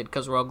interested,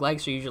 because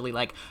roguelikes are usually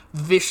like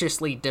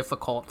viciously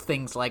difficult.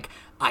 Things like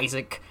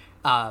Isaac,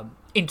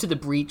 Into the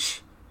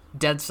Breach,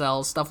 Dead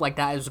Cells, stuff like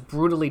that is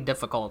brutally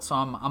difficult. So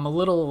I'm a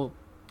little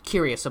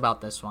curious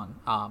about this one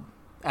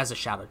as a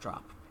shadow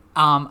drop.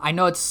 I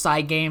know it's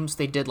Cygames.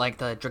 They did like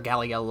the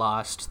Dragalia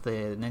Lost,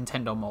 the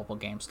Nintendo mobile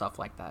game, stuff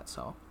like that.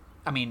 So,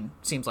 I mean,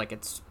 seems like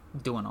it's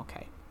doing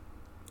okay.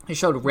 They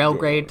showed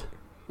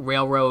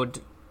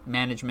Railroad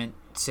Management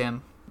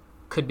Sim.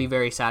 Could be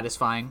very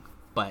satisfying,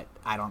 but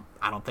I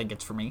don't think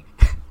it's for me.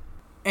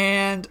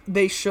 And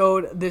they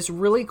showed this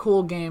really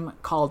cool game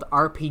called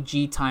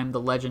RPG Time: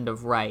 The Legend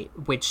of Wright,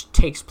 which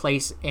takes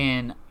place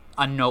in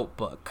a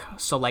notebook.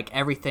 So like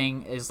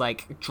everything is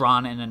like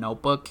drawn in a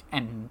notebook,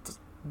 and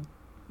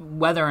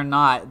whether or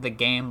not the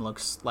game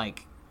looks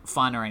like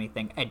fun or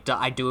anything,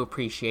 I do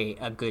appreciate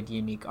a good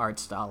unique art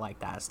style like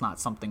that. It's not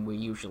something we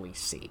usually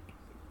see.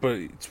 But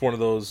it's one of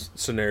those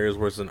scenarios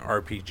where it's an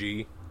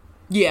RPG.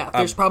 Yeah,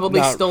 there's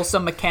probably still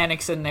some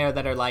mechanics in there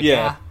that are like,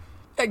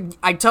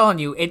 I'm telling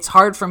you, it's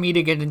hard for me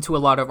to get into a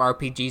lot of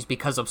RPGs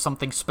because of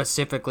something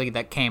specifically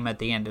that came at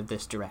the end of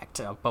this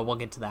direct, but we'll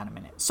get to that in a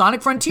minute.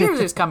 Sonic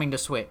Frontiers is coming to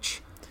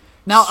Switch.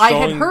 Now, I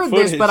had heard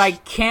this, but I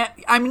can't...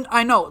 I mean,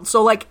 I know.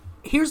 So, like,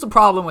 here's the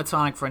problem with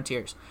Sonic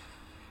Frontiers.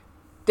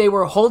 They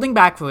were holding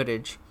back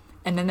footage,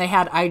 and then they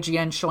had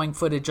IGN showing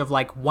footage of,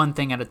 like, one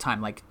thing at a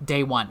time. Like,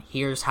 day 1,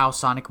 here's how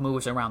Sonic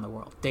moves around the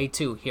world. Day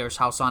 2, here's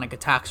how Sonic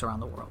attacks around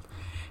the world.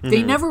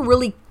 They never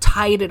really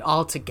tied it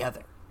all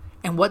together.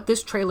 And what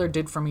this trailer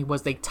did for me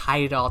was they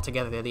tied it all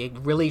together. They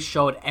really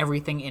showed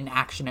everything in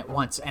action at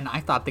once. And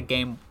I thought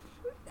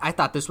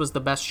this was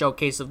the best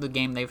showcase of the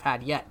game they've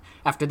had yet.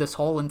 After this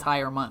whole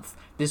entire month,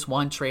 this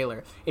one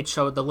trailer, it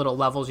showed the little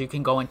levels you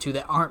can go into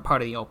that aren't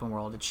part of the open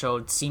world. It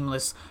showed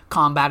seamless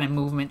combat and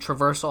movement,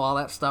 traversal, all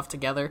that stuff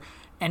together.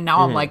 And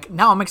now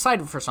I'm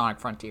excited for Sonic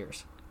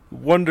Frontiers. I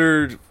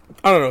don't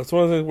know, it's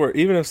one of the things where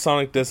even if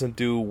Sonic doesn't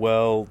do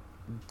well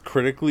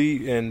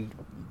critically and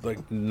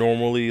like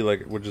normally,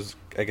 like, which is,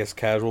 I guess,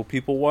 casual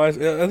people wise,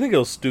 I think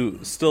it'll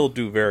still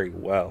do very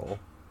well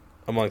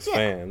amongst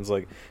fans.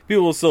 Like,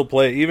 people will still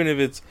play it, even if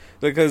it's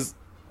because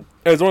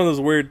it's one of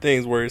those weird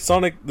things where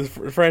Sonic, the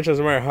franchise,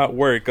 no matter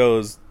where it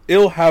goes,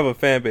 it'll have a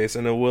fan base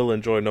and it will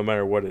enjoy no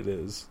matter what it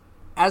is.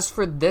 As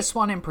for this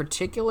one in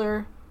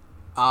particular,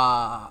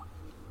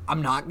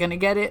 I'm not gonna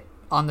get it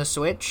on the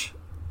Switch.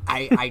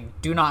 I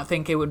do not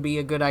think it would be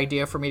a good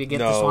idea for me to get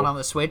this one on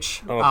the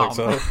Switch. I don't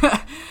think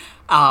so.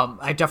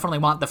 I definitely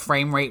want the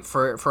frame rate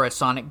for a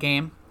Sonic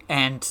game,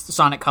 And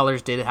Sonic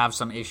Colors did have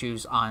some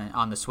issues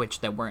on the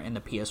Switch that weren't in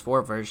the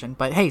PS4 version.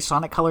 But hey,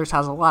 Sonic Colors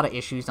has a lot of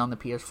issues on the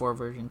PS4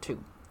 version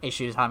too.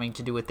 Issues having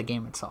to do with the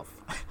game itself.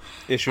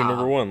 Issue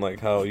number one, like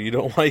how you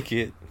don't like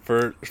it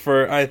for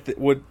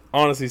would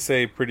honestly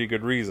say pretty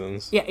good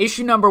reasons. Yeah,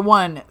 issue number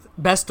one,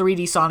 best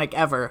 3D Sonic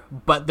ever,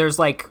 but there's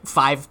like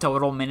 5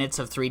 total minutes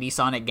of 3D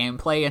Sonic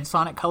gameplay in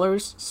Sonic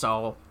Colors.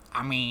 So,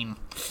 I mean,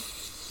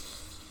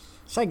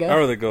 Sega. I'd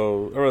rather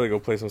go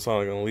play some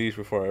Sonic Unleashed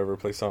before I ever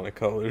play Sonic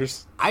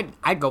Colors.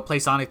 I'd go play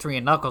Sonic 3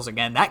 and Knuckles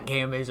again. That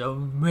game is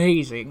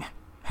amazing.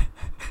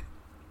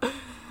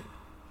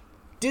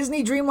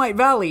 Disney Dreamlight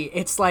Valley,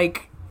 it's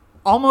like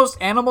almost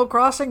Animal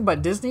Crossing,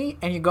 but Disney,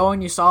 and you go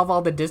and you solve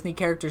all the Disney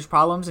characters'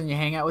 problems and you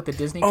hang out with the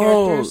Disney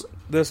characters.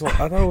 This one,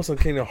 I thought it was some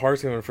Kingdom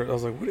Hearts game at first. I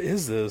was like, what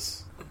is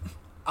this?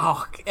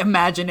 Oh,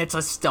 imagine it's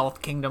a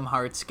stealth Kingdom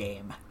Hearts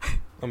game.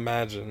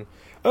 Imagine.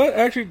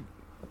 Actually,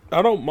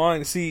 I don't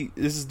mind. See,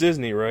 this is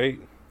Disney, right?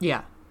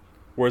 Yeah.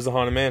 Where's the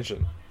Haunted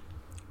Mansion?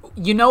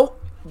 You know,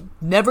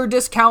 never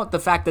discount the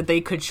fact that they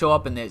could show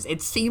up in this.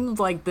 It seems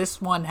like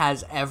this one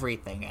has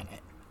everything in it.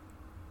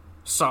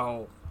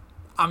 So,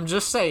 I'm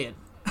just saying.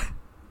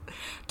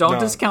 Don't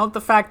discount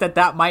the fact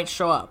that might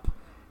show up.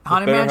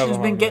 Haunted Mansion's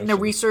been getting a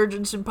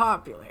resurgence in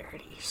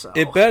popularity. So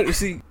it better,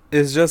 see,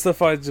 it's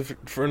justified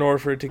in order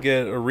for it to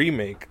get a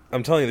remake.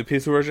 I'm telling you, the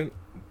PS2 version,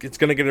 it's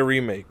going to get a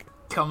remake.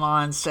 Come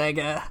on,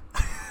 Sega.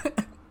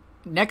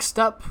 Next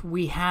up,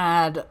 we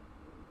had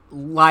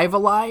Live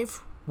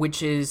Alive,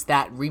 which is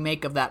that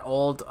remake of that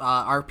old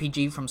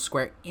RPG from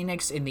Square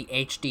Enix in the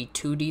HD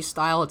 2D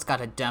style. It's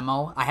got a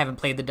demo. I haven't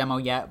played the demo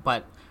yet,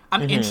 but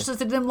I'm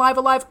interested in Live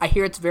Alive. I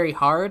hear it's very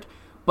hard,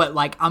 but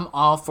like I'm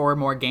all for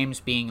more games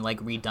being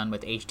like redone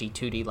with HD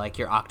 2D, like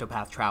your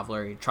Octopath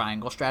Traveler, your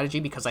Triangle Strategy,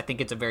 because I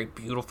think it's a very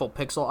beautiful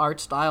pixel art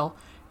style.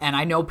 And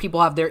I know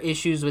people have their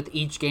issues with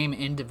each game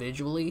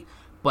individually,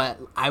 but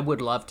I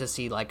would love to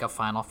see like a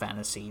Final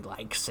Fantasy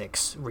like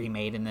 6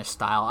 remade in this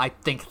style. I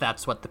think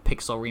that's what the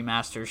pixel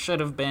remaster should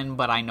have been,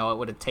 but I know it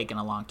would have taken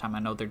a long time. I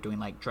know they're doing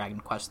like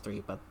Dragon Quest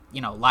 3, but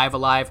you know, Live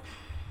Alive,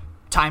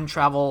 time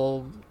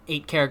travel,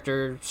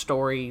 8-character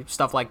story,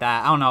 stuff like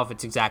that. I don't know if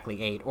it's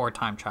exactly 8 or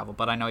time travel,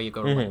 but I know you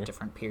go to like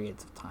different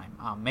periods of time.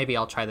 Maybe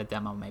I'll try the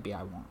demo, maybe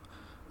I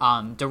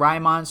won't.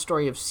 Doraemon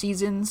Story of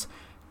Seasons,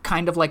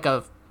 kind of like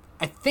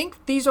I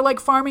think these are like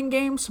farming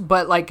games,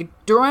 but like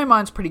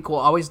Doraemon's pretty cool.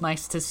 Always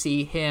nice to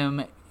see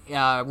him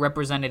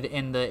represented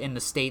in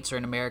the States or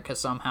in America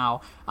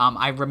somehow.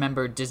 I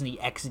remember Disney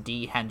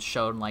XD had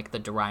shown like the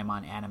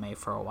Doraemon anime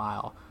for a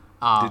while.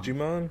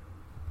 Digimon?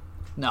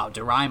 No,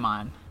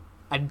 Doraemon.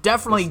 I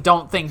definitely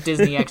don't think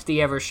Disney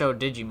XD ever showed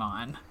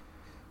Digimon.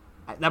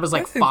 That was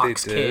like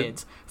Fox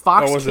Kids.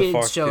 Fox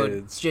Kids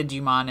showed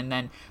Digimon, and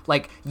then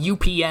like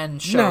UPN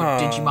showed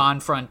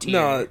Digimon Frontier.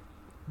 No,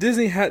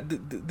 Disney had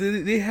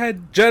they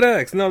had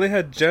Jetix. No, they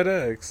had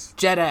Jetix.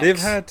 Jetix. They've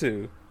had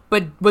to.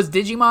 But was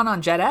Digimon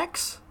on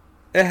Jetix?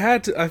 It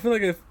had to. I feel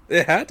like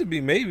it had to be,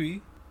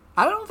 maybe.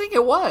 I don't think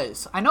it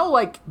was. I know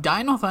like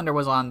Dino Thunder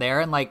was on there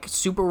and like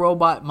Super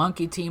Robot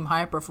Monkey Team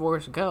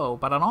Hyperforce Go,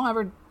 but I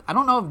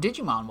don't know if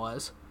Digimon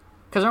was.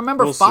 Because I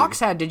remember Fox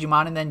had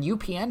Digimon, and then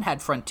UPN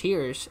had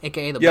Frontiers,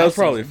 aka the best. Yeah, it was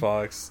probably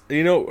Fox.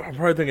 You know, I'm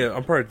probably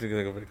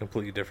thinking of a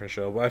completely different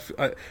show. But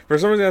for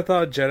some reason, I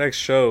thought Jetix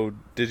showed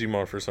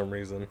Digimon for some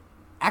reason.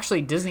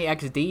 Actually, Disney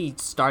XD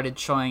started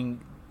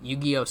showing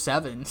Yu-Gi-Oh!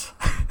 7s.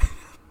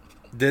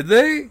 Did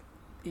they?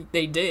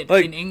 They did,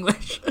 in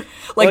English.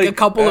 like a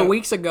couple of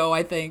weeks ago,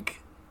 I think.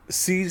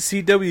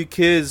 CW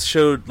Kids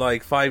showed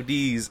like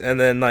 5Ds, and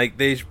then like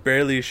they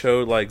barely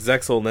showed like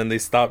Zexal, and then they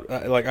stopped.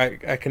 Like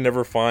I can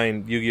never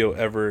find Yu-Gi-Oh!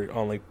 Ever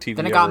on like TV.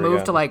 Then it got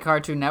moved to like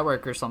Cartoon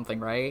Network or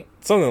something, right?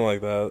 Something like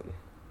that.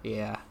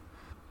 Yeah.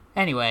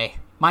 Anyway,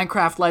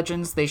 Minecraft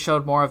Legends, they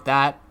showed more of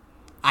that.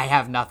 I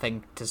have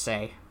nothing to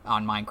say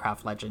on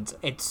Minecraft Legends.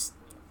 It's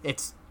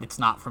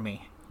not for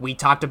me. We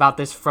talked about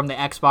this from the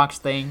Xbox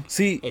thing.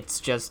 See,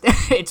 it's just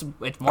it's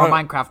more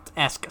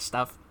Minecraft-esque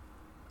stuff.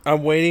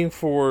 I'm waiting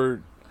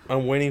for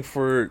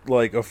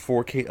like a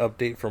 4K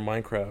update for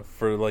Minecraft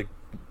for like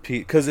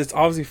because it's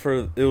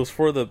obviously it was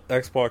for the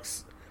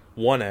Xbox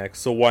One X,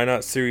 so why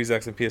not Series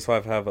X and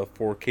PS5 have a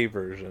 4K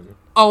version?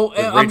 Oh,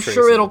 I'm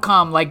sure it'll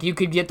come. Like you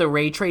could get the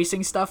ray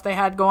tracing stuff they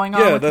had going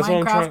on with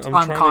Minecraft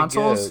on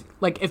consoles.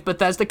 Like if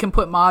Bethesda can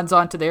put mods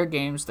onto their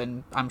games,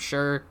 then I'm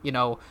sure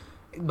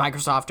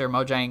Microsoft or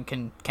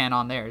Mojang can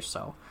on theirs.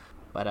 So,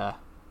 but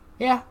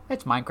yeah,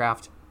 it's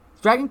Minecraft.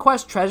 Dragon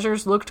Quest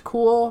Treasures looked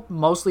cool,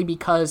 mostly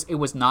because it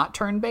was not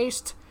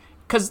turn-based.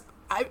 Because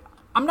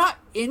I'm not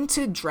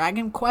into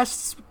Dragon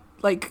Quest's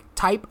like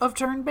type of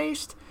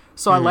turn-based,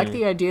 so I like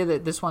the idea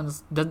that this one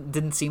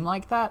didn't seem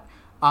like that.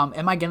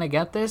 Am I gonna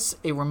get this?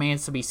 It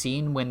remains to be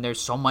seen when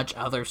there's so much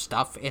other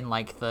stuff in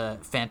like the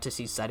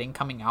fantasy setting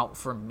coming out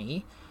for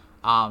me.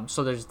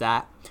 So there's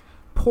that.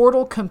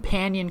 Portal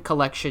Companion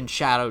Collection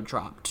Shadow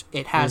dropped.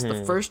 It has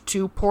the first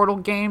 2 Portal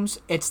games.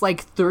 It's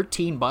like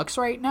 $13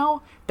 right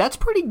now. That's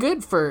pretty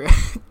good for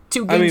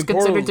 2 games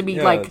considered to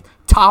be like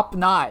top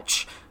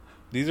notch.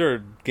 These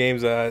are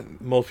games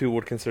that most people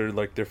would consider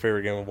like their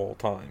favorite game of all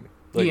time.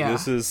 Like,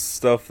 this is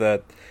stuff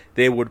that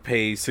they would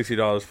pay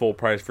 $60 full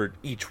price for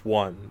each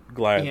one,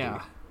 gladly.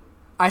 Yeah.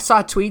 I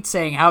saw tweets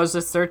saying, how is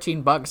this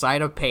 $13?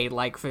 I'd have paid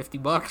like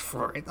 $50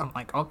 for it. I'm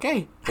like,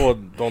 okay. Well,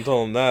 don't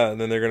tell them that,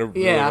 and then they're going to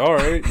be like, all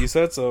right, you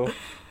said so.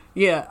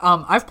 Yeah,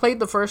 I've played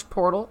the first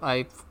Portal.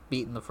 I've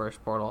beaten the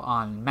first Portal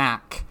on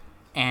Mac,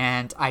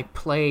 and I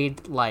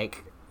played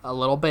like a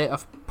little bit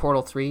of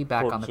Portal 3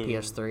 back on the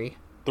PS3.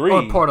 3?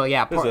 Or Portal,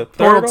 yeah. Portal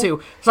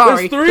 2.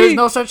 Sorry, there's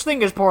no such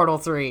thing as Portal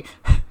 3.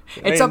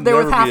 It's up there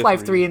with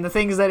Half-Life 3 and the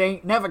things that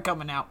ain't never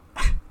coming out.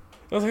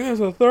 I was like, there's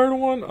a third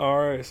one?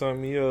 Alright,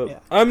 sign me up. Yeah.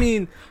 I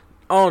mean,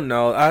 oh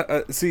no.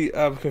 I see,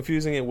 I'm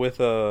confusing it with,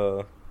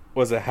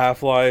 was it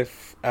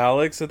Half-Life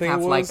Alyx, I think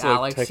Half-Life it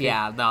was? Alyx,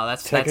 yeah. No,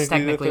 that's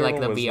technically like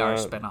the VR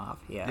spinoff.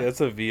 Yeah, it's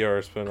a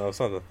VR spinoff. It's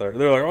not the third.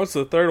 They're like, oh, it's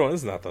the third one.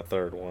 It's not the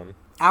third one.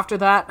 After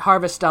that,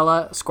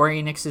 Harvestella, Square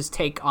Enix's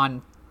take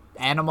on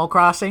Animal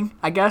Crossing,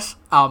 I guess.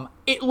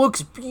 It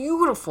looks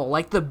beautiful.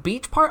 Like, the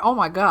beach part, oh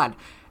my god.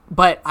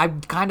 But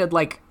I'm kind of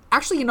like...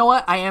 Actually, you know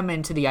what? I am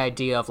into the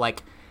idea of,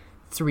 like,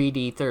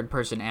 3D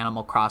third-person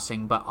Animal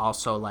Crossing, but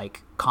also,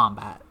 like,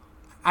 combat.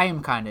 I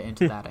am kind of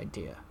into that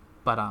idea.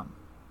 But,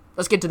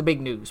 let's get to the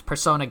big news.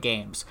 Persona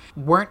games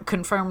weren't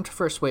confirmed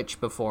for Switch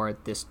before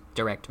this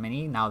Direct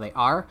Mini. Now they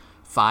are.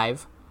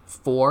 5,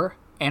 4,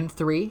 and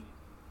 3.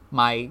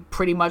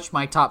 Pretty much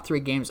my top 3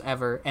 games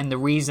ever. And the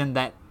reason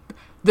that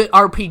the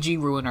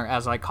RPG ruiner,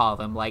 as I call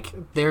them,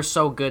 like, they're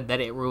so good that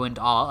it ruined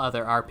all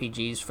other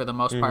RPGs for the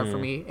most part for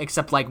me,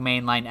 except, like,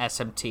 mainline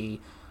SMT.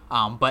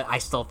 But I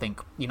still think,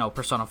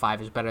 Persona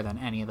 5 is better than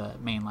any of the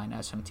mainline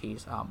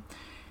SMTs.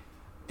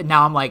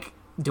 Now I'm like,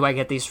 do I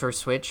get these for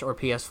Switch or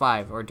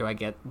PS5, or do I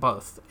get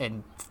both?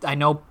 And I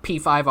know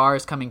P5R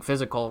is coming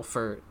physical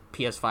for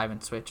PS5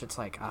 and Switch. It's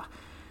like,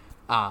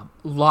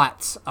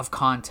 lots of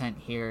content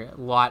here,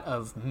 a lot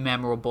of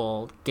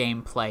memorable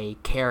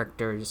gameplay,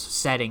 characters,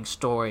 setting,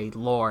 story,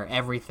 lore,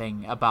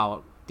 everything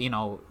about,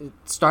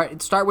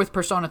 start with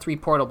Persona 3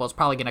 Portable. It's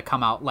probably going to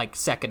come out like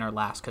second or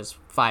last because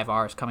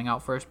 5R is coming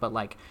out first, but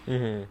like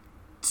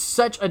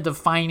such a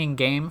defining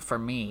game for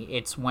me.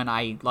 It's when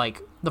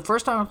the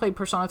first time I played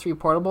Persona 3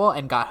 Portable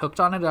and got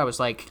hooked on it, I was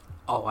like,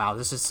 oh wow,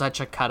 this is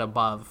such a cut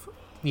above,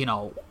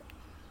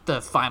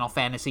 the Final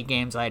Fantasy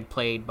games I had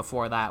played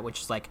before that, which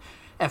is like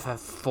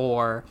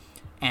FF4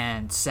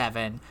 and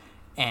 7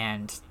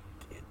 and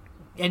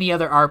any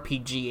other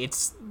RPG.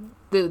 It's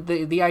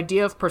the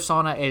idea of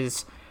Persona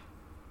is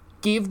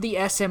give the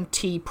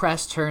SMT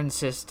press turn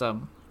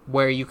system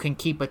where you can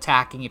keep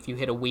attacking if you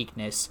hit a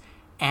weakness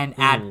and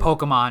add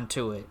Pokemon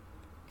to it.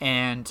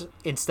 And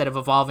instead of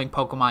evolving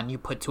Pokemon, you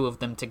put 2 of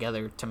them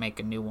together to make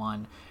a new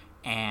one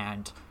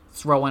and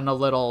throw in a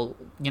little,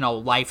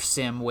 life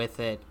sim with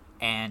it.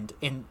 And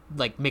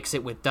mix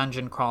it with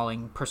dungeon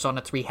crawling.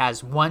 Persona 3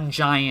 has one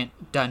giant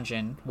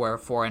dungeon where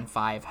 4 and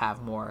 5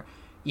 have more,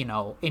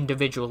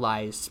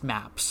 individualized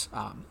maps.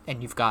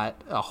 And you've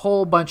got a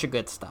whole bunch of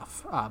good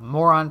stuff.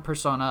 More on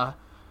Persona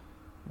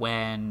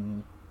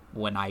when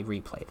I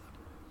replay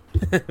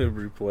them.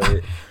 Replay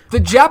it. The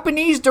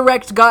Japanese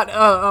Direct got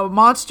a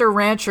Monster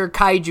Rancher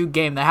kaiju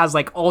game that has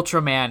like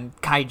Ultraman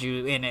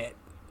kaiju in it.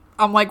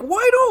 I'm like,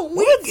 why don't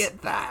we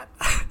get that?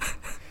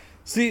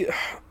 See...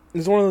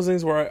 It's one of those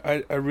things where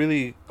I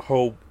really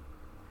hope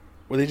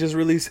where they just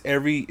release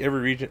every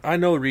region. I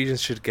know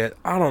regions should get,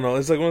 I don't know.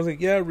 It's like, one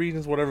thing, yeah,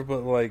 regions, whatever,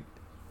 but like,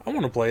 I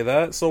want to play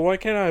that, so why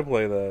can't I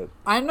play that?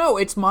 I know,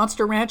 it's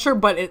Monster Rancher,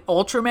 but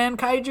Ultraman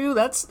Kaiju,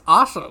 that's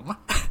awesome.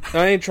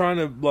 I ain't trying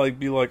to like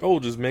be like,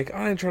 oh,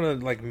 I ain't trying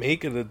to like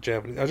make it a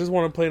Japanese. I just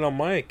want to play it on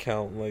my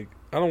account. Like,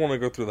 I don't want to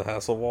go through the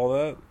hassle of all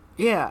that.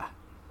 Yeah.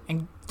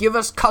 And give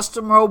us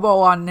Custom Robo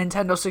on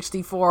Nintendo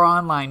 64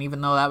 Online,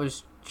 even though that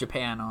was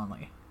Japan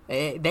only.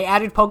 They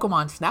added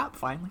Pokemon Snap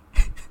finally.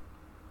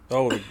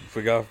 Oh,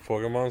 forgot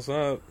Pokemon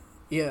Snap.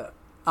 Yeah.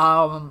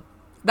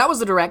 That was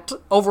the Direct.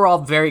 Overall,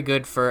 very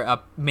good for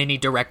a mini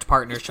Direct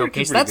partner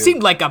showcase. That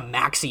seemed like a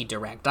maxi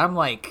Direct. I'm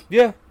like...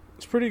 Yeah,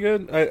 it's pretty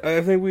good.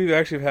 I think we've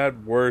actually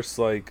had worse,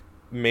 like,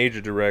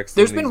 major Directs.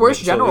 There's been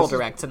worse general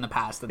Directs in the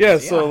past than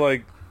this. So,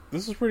 like,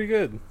 this is pretty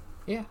good.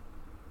 Yeah.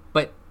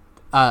 But,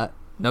 no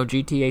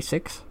GTA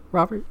 6,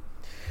 Robert?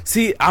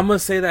 See, I'm going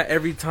to say that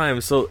every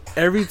time. So,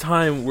 every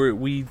time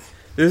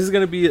this is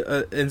going to be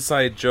an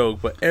inside joke,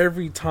 but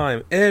every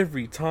time,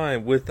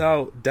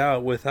 without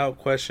doubt, without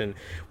question,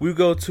 we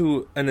go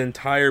to an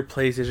entire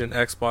PlayStation,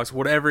 Xbox,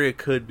 whatever it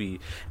could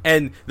be,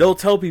 and they'll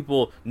tell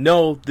people,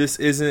 no, this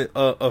isn't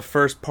a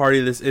first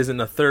party, this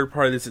isn't a third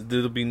party,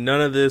 there'll be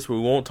none of this, we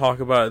won't talk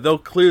about it. They'll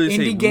clearly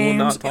say, we will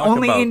not talk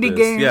about indie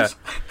games. Yeah.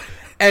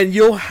 And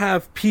you'll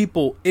have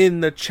people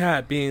in the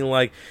chat being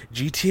like,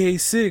 GTA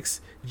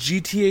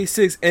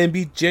 6, and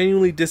be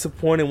genuinely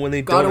disappointed when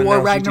they don't announce God of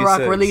War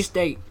Ragnarok release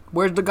date.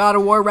 Where's the God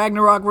of War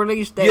Ragnarok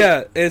release date?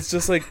 Yeah, it's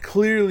just like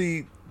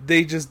clearly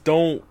they just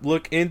don't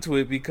look into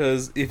it,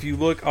 because if you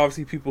look,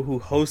 obviously people who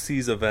host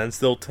these events,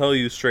 they'll tell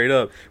you straight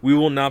up, we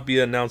will not be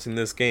announcing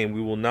this game,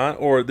 we will not,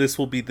 or this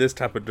will be this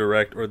type of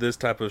direct or this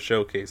type of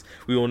showcase,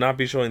 we will not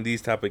be showing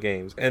these type of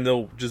games, and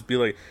they'll just be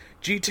like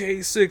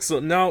GTA 6.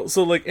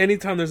 So like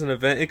anytime there's an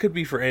event, it could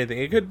be for anything.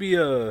 It could be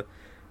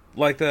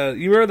like that.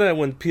 You remember that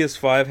when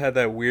PS5 had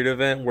that weird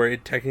event where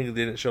it technically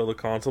didn't show the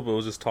console, but it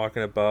was just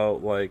talking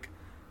about like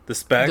the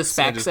specs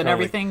and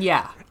everything. Like,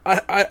 yeah.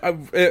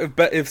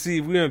 If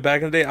we went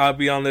back in the day, I'd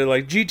be on there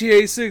like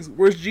GTA 6.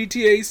 Where's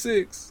GTA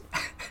 6?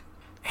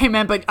 Hey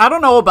man, but I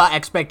don't know about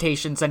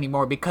expectations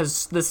anymore,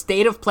 because the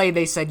state of play,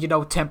 they said,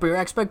 temper your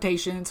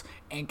expectations,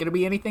 ain't gonna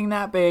be anything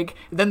that big.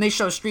 Then they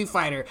show Street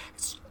Fighter,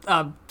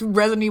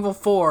 Resident Evil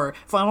 4,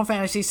 Final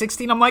Fantasy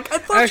 16. I'm like, I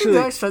thought you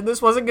guys said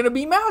this wasn't gonna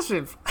be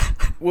massive.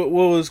 What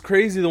was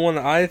crazy, the one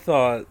that I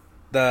thought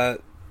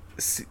that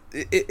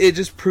it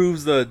just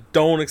proves the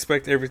don't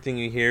expect everything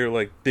you hear.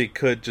 Like they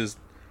could just,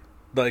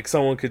 like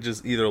someone could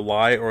just either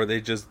lie or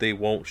they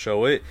won't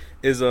show it.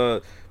 Is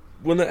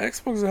when the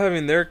Xbox was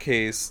having their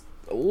case,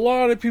 a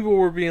lot of people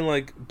were being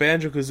like,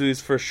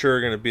 Banjo-Kazooie's for sure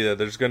going to be there.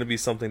 There's going to be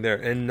something there,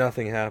 and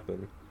nothing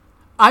happened.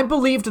 I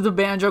believed the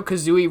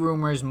Banjo-Kazooie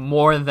rumors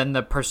more than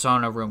the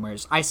Persona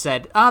rumors. I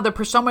said, the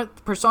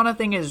Persona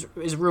thing is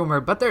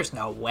rumored, but there's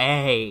no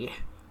way.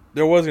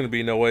 There was going to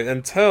be no way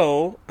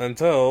until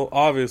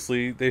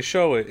obviously they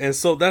show it. And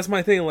so that's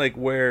my thing, like,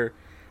 where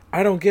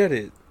I don't get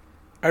it.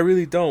 I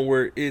really don't,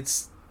 where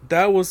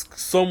that was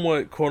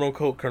somewhat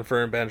quote-unquote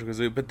confirmed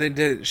Banjo-Kazooie, but they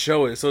didn't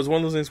show it. So it's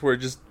one of those things where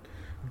just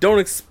I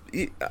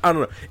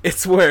don't know.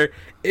 It's where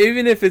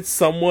even if it's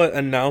somewhat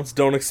announced,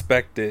 don't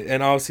expect it.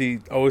 And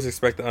obviously, always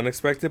expect the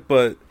unexpected.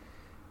 But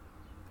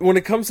when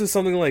it comes to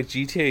something like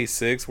GTA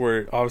 6,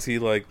 where obviously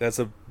like that's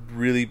a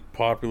really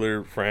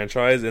popular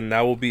franchise, and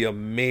that will be a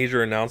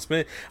major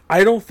announcement,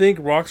 I don't think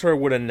Rockstar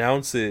would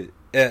announce it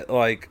at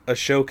like a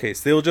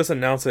showcase. They'll just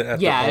announce it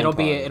at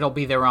it'll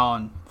be their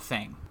own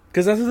thing.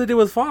 Because that's what they did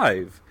with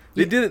 5.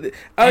 They did it.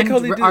 I like how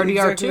they did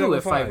RDR2,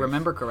 if I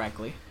remember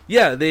correctly.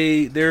 Yeah,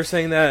 they're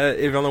saying that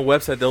if on the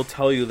website they'll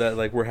tell you that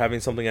like we're having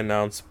something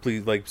announced.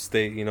 Please like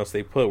stay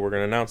put. We're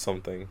gonna announce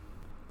something.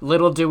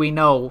 Little do we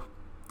know,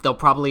 they'll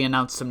probably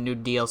announce some new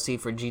DLC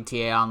for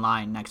GTA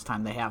Online next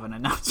time they have an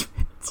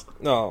announcement.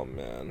 Oh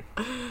man.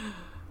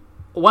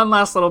 One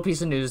last little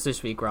piece of news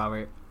this week,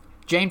 Robert.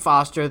 Jane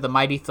Foster, the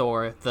Mighty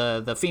Thor,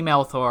 the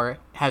female Thor,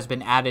 has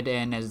been added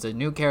in as a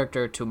new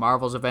character to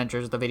Marvel's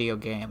Avengers, the video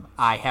game.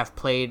 I have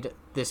played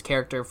this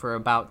character for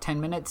about 10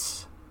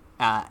 minutes,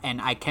 and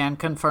I can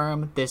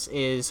confirm this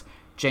is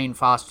Jane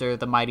Foster,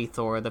 the Mighty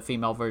Thor, the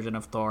female version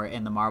of Thor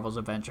in the Marvel's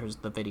Avengers,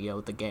 the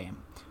game.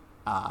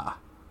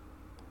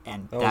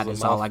 And that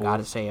is all I got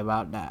to say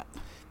about that.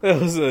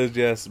 That was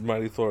yes,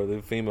 Mighty Thor,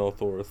 the female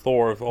Thor,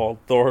 Thor,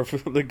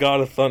 the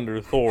God of Thunder,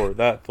 Thor,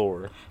 that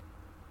Thor,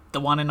 the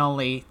one and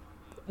only.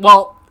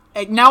 Well,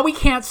 now we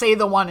can't say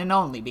the one and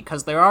only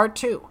because there are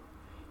two.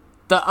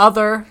 The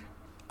other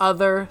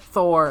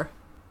Thor,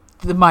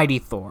 the Mighty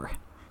Thor.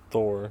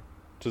 Thor.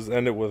 Just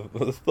end it with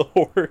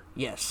Thor.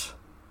 Yes.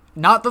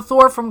 Not the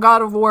Thor from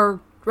God of War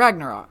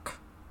Ragnarok.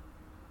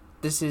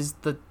 This is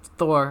the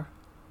Thor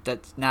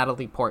that's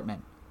Natalie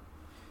Portman,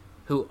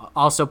 who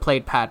also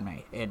played Padme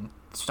in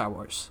Star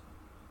Wars,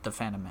 The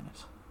Phantom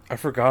Menace. I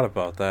forgot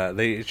about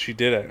that. She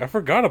did it. I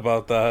forgot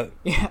about that.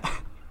 Yeah.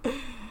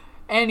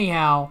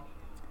 Anyhow,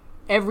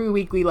 every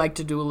week we like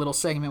to do a little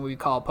segment we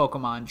call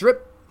Pokemon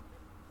Drip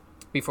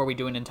before we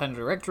do a Nintendo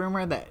Direct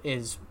rumor that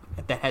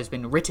has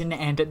been written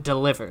and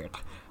delivered.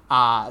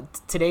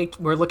 Today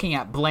we're looking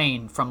at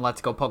Blaine from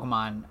Let's Go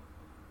Pokemon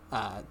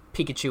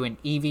Pikachu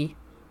and Eevee.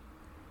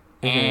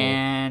 Mm-hmm.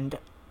 And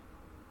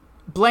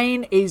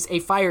Blaine is a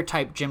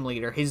fire-type gym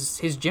leader.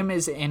 His gym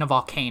is in a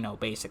volcano,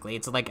 basically.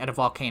 It's like at a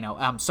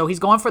volcano. So he's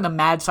going for the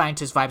mad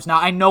scientist vibes. Now,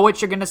 I know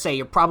what you're going to say.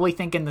 You're probably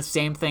thinking the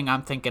same thing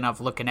I'm thinking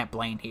of looking at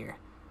Blaine here.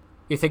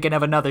 You're thinking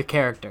of another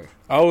character.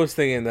 I was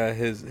thinking that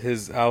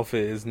his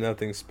outfit is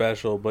nothing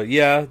special. But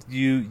yeah,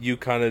 you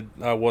kind of...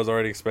 I was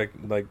already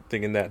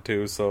thinking that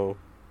too, so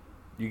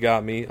you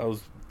got me. I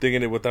was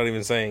thinking it without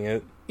even saying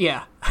it.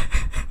 Yeah.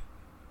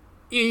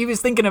 He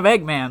was thinking of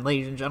Eggman,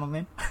 ladies and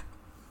gentlemen.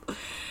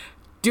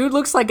 Dude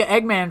looks like an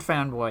Eggman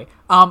fanboy.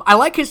 I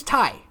like his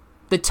tie.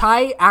 The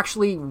tie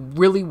actually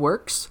really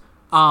works.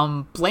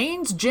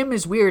 Blaine's gym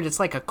is weird. It's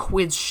like a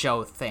quiz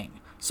show thing.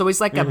 So he's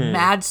like a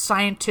mad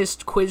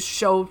scientist quiz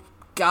show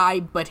guy,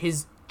 but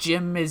his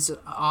gym is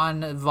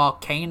on a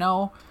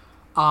volcano.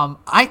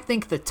 I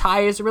think the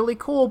tie is really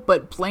cool,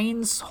 but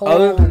Blaine's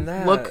whole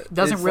look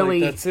doesn't really...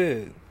 that's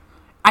it.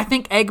 I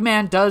think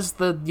Eggman does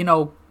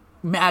the,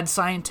 mad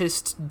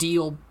scientist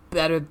deal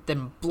better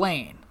than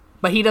Blaine.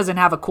 But he doesn't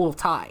have a cool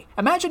tie.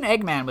 Imagine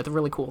Eggman with a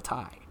really cool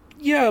tie.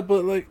 Yeah,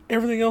 but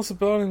everything else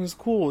about him is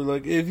cool.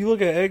 If you look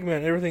at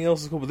Eggman, everything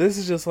else is cool. But this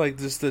is just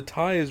the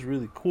tie is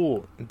really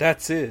cool.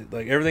 That's it.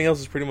 Everything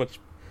else is pretty much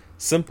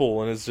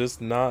simple, and it's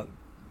just not.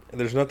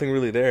 There's nothing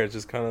really there. It's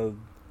just kind of,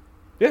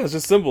 it's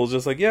just simple. It's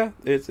just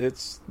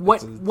it's.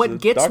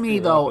 What gets me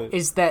though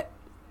is that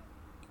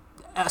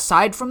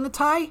aside from the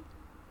tie,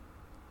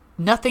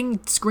 nothing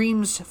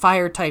screams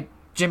fire type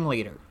gym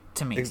leader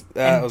to me.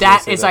 And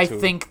that is, I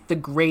think, the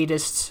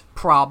greatest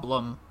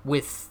problem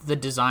with the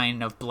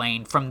design of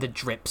Blaine from the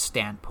drip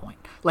standpoint.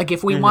 Like,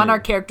 if we want our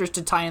characters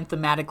to tie in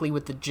thematically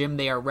with the gym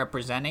they are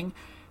representing,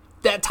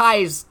 that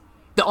ties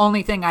the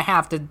only thing I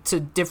have to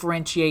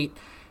differentiate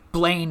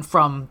Blaine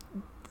from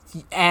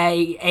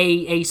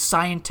a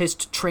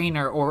scientist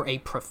trainer or a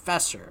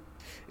professor.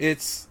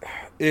 It's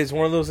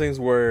one of those things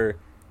where,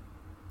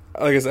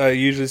 like I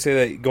usually say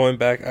that going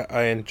back,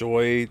 I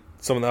enjoy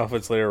some of the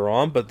outfits later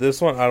on, but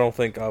this one I don't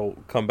think I'll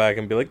come back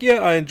and be like, yeah,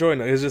 I enjoy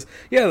it. It's just,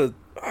 yeah,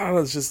 I don't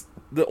know, it's just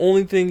the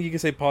only thing you can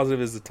say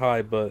positive is the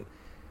tie, but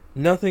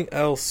nothing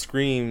else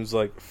screams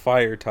like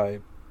fire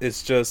type.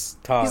 It's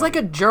just tie. He's like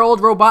a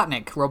Gerald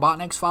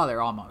Robotnik's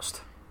father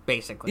almost,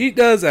 basically. He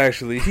does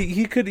actually.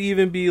 He could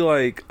even be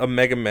like a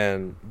Mega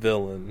Man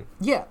villain.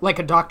 Yeah, like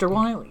a Dr.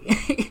 Wily.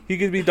 He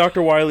could be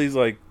Dr. Wily's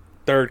like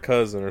third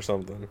cousin or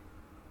something.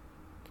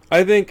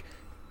 I think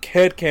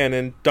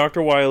headcanon,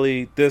 Dr.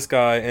 Wily, this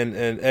guy, and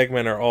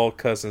Eggman are all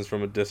cousins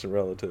from a distant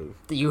relative.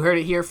 You heard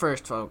it here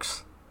first,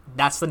 folks.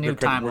 That's the new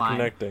timeline. We're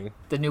connecting.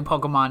 The new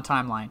Pokemon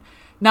timeline.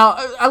 Now,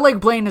 I like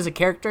Blaine as a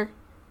character,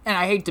 and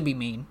I hate to be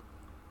mean,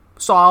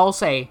 so I'll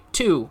say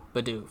 2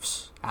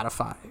 Bidoofs out of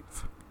 5.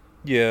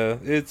 Yeah,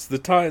 it's the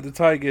tie. The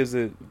tie gives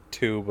it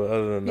 2, but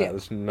other than that,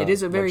 it's not. It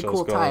is a very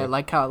cool tie. I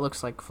like how it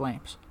looks like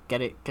flames.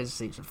 Get it?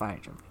 Because it's a fire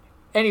jump.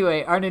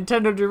 Anyway, our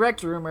Nintendo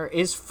Direct rumor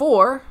is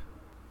for...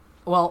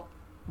 Well,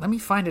 let me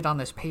find it on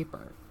this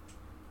paper.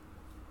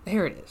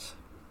 There it is.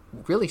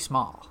 Really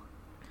small.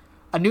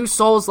 A new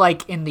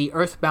Souls-like in the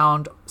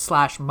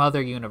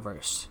Earthbound/Mother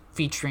universe,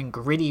 featuring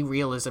gritty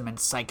realism and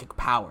psychic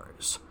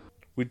powers.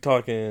 We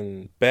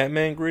talking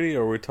Batman gritty,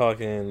 or we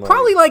talking...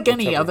 Probably like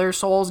any other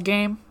Souls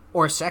game,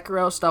 or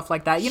Sekiro, stuff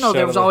like that. You know,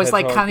 there was always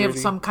like kind of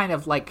some kind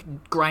of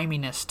like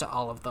griminess to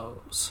all of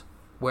those,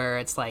 where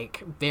it's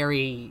like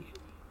very...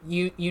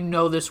 You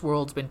know this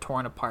world's been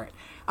torn apart.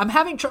 I'm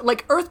having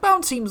like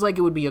Earthbound seems like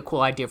it would be a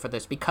cool idea for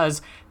this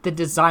because the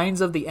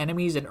designs of the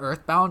enemies in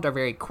Earthbound are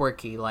very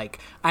quirky. Like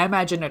I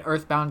imagine an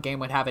Earthbound game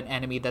would have an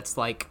enemy that's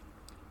like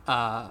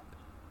a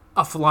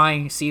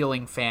flying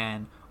ceiling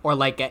fan or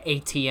like an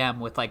ATM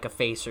with like a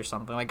face or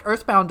something. Like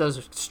Earthbound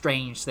does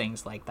strange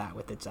things like that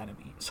with its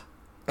enemies.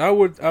 I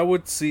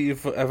would see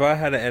if I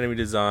had an enemy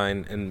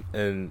design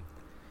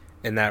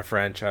in that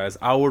franchise,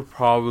 I would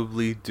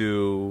probably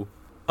do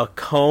a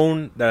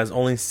cone that is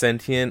only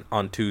sentient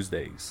on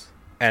Tuesdays.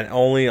 And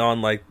only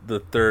on, like, the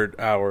 3rd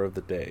hour of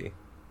the day.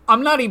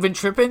 I'm not even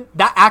tripping.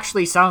 That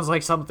actually sounds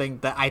like something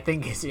that I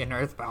think is in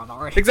Earthbound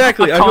already.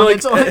 Exactly. I feel like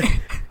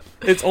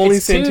it's only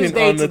sentient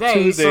on the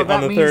Tuesday, so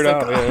on the 3rd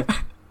hour.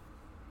 Yeah.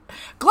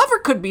 Glover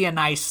could be a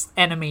nice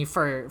enemy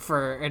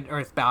for an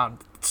Earthbound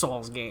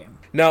Souls game.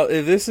 Now,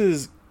 if this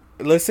is...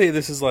 Let's say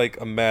this is, like,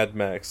 a Mad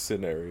Max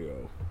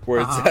scenario.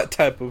 Where it's that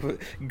type of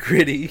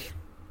gritty.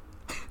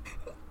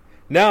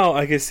 Now,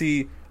 I can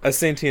see... a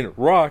sentient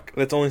rock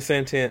that's only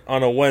sentient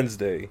on a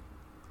Wednesday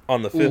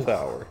on the 5th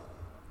hour.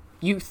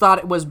 You thought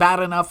it was bad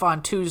enough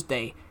on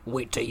Tuesday.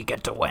 Wait till you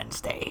get to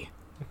Wednesday.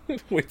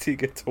 Wait till you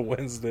get to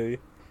Wednesday.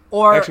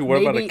 Or actually, what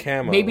about a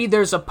camo? Maybe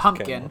there's a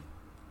pumpkin,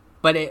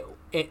 but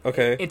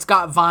it's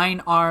got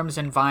vine arms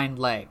and vine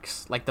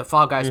legs, like the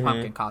Fall Guys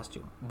pumpkin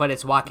costume, but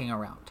it's walking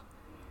around.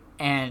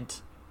 And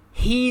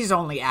he's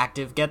only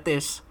active, get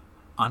this,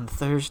 on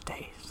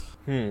Thursdays.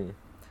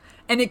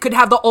 And it could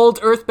have the old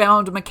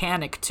Earthbound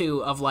mechanic,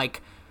 too, of,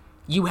 like,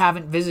 you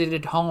haven't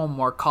visited home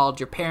or called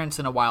your parents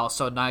in a while,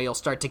 so now you'll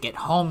start to get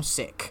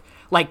homesick.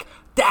 Like,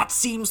 that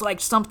seems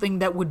like something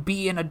that would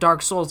be in a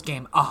Dark Souls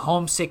game, a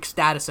homesick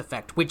status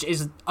effect, which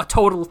is a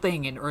total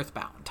thing in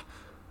Earthbound.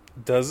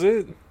 Does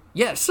it?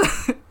 Yes.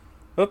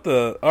 What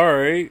the...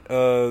 Alright,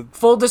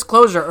 Full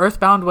disclosure,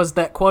 Earthbound was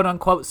that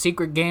quote-unquote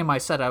secret game I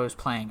said I was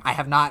playing. I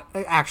have not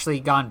actually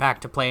gone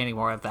back to play any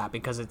more of that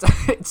because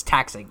it's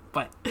taxing,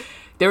 but...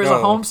 There is a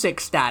homesick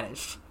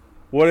status.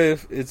 What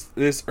if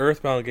this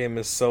Earthbound game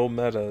is so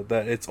meta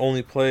that it's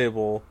only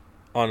playable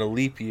on a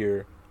leap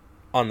year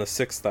on the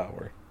 6th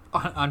hour?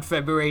 On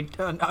February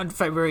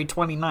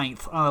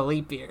 29th on a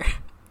leap year.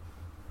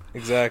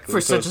 Exactly.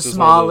 For such a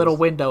small little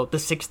window, the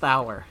 6th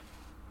hour.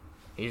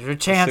 Here's your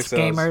chance,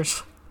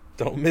 gamers.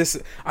 Don't miss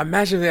it.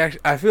 Imagine if they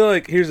actually... I feel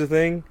like, here's the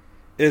thing,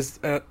 is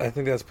I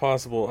think that's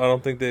possible. I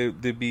don't think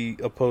they'd be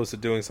opposed to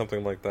doing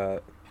something like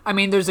that. I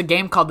mean, there's a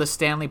game called The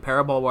Stanley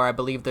Parable where I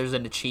believe there's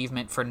an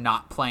achievement for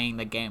not playing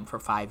the game for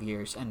 5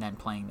 years and then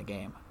playing the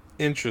game.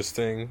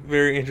 Interesting.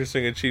 Very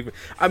interesting achievement.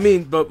 I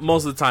mean, but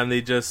most of the time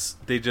they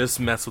just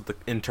mess with the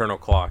internal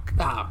clock.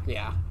 Oh,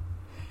 yeah.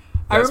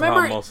 I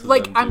remember,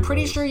 like, I'm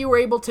pretty sure you were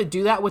able to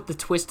do that with the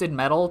Twisted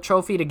Metal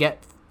trophy to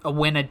get a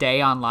win a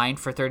day online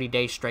for 30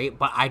 days straight,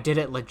 but I did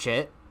it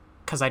legit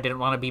because I didn't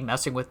want to be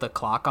messing with the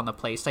clock on the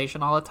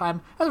PlayStation all the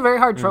time. That's a very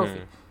hard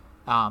trophy.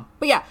 But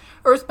yeah,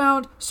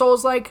 Earthbound,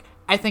 Souls-like,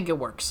 I think it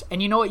works.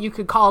 And you know what you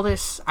could call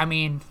this? I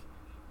mean,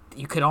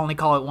 you could only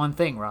call it one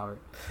thing, Robert.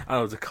 I don't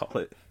know what to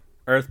call it.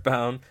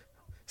 Earthbound,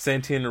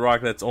 sentient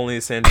rock that's only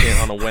sentient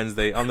on a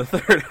Wednesday on the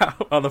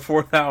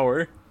 4th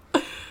hour.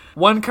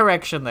 One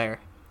correction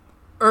there.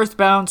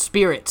 Earthbound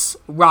Spirits,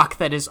 rock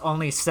that is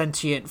only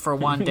sentient for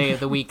one day of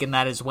the week, and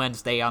that is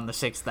Wednesday on the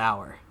 6th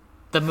hour.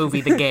 The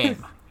movie, the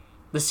game,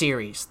 the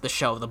series, the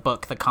show, the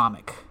book, the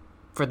comic,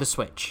 for the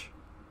Switch.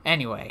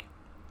 Anyway,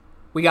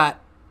 we got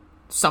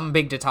something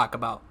big to talk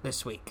about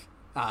this week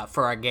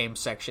for our game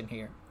section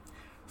here.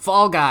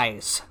 Fall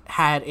Guys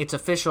had its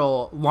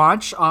official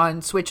launch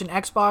on Switch and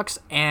Xbox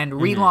and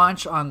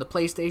relaunch on the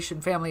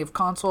PlayStation family of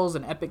consoles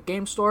and Epic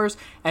Game Stores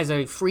as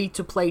a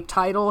free-to-play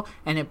title,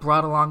 and it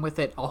brought along with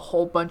it a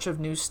whole bunch of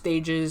new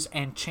stages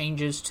and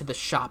changes to the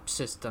shop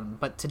system.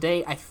 But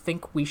today, I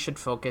think we should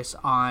focus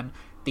on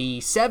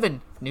the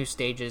 7 new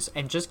stages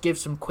and just give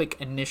some quick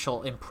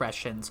initial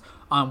impressions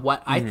on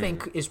what I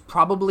think is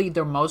probably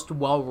their most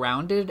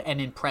well-rounded and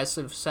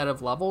impressive set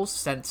of levels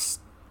since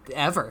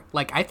ever.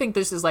 Like, I think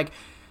this is like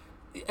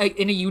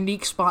in a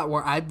unique spot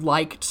where I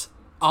liked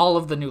all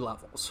of the new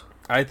levels.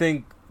 I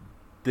think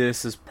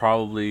this is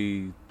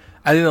probably...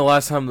 I think the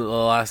last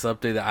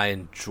update that I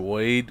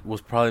enjoyed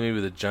was probably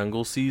maybe the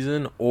jungle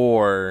season,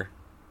 or...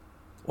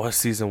 What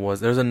season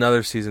was? There's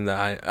another season that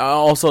I...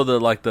 Also the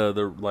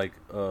future? Like,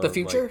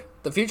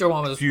 the future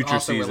one was future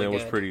also season really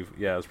was good. pretty...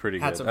 Yeah, it was pretty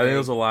good. I think it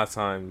was the last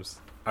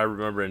times I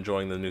remember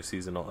enjoying the new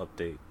seasonal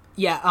update.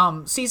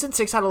 Yeah, Season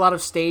 6 had a lot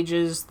of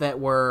stages that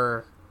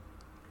were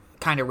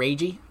kind of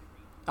ragey.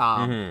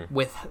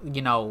 With,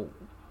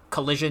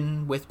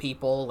 collision with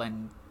people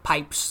and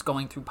pipes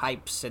going through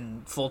pipes,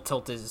 and full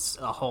tilt is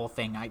a whole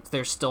thing.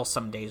 There's still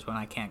some days when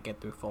I can't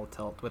get through full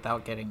tilt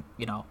without getting,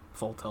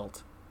 full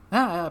tilt.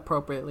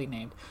 Appropriately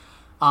named.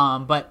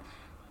 But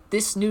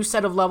this new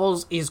set of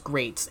levels is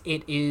great.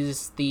 It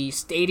is the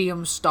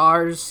Stadium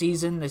Stars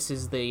season. This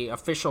is the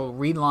official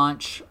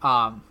relaunch.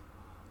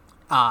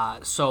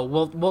 So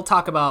we'll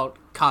talk about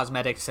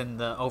cosmetics and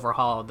the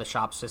overhaul of the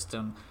shop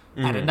system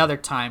at another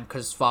time,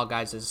 because Fall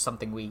Guys is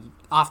something we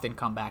often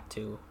come back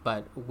to,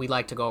 but we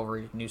like to go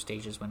over new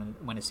stages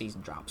when a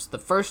season drops. The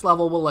first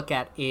level we'll look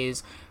at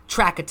is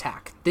Track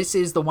Attack. This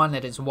is the one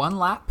that is one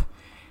lap.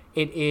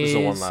 It's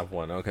a one-lap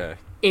one, okay.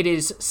 It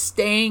is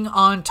staying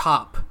on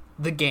top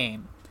the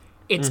game.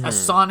 It's a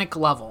Sonic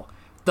level.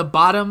 The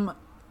bottom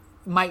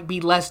might be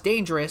less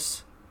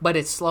dangerous, but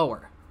it's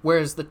slower.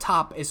 Whereas the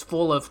top is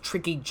full of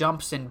tricky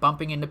jumps and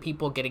bumping into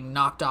people, getting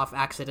knocked off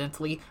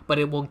accidentally, but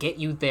it will get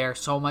you there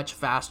so much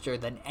faster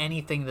than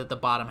anything that the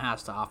bottom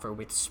has to offer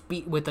with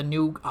speed, with a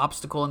new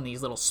obstacle and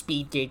these little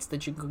speed gates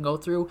that you can go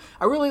through.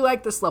 I really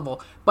like this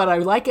level, but I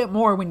like it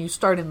more when you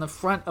start in the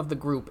front of the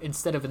group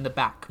instead of in the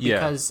back.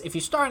 Because if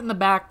you start in the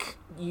back,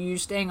 you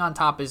staying on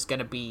top is going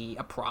to be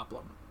a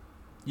problem.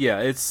 Yeah,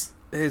 it's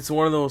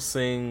one of those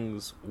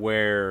things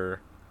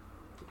where...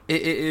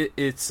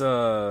 It's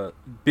a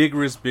big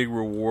risk, big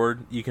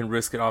reward. You can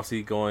risk it,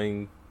 obviously,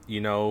 going,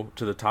 to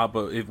the top.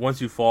 But if once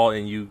you fall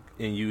and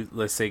you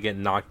let's say get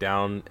knocked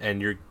down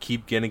and you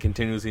keep getting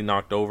continuously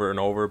knocked over and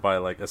over by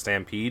like a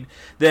stampede,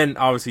 then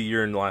obviously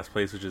you're in the last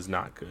place, which is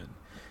not good.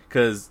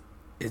 Because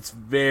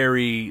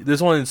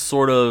this one is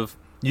sort of,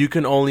 you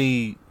can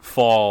only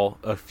fall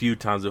a few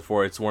times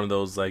before it's one of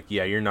those like,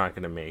 yeah, you're not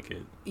gonna make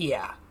it.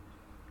 Yeah,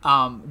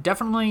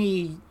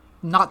 definitely.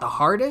 Not the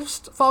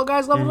hardest Fall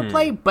Guys level to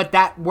play, but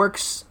that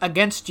works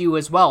against you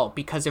as well,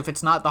 because if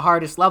it's not the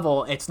hardest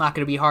level, it's not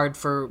going to be hard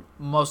for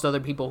most other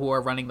people who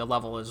are running the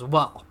level as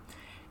well.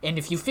 And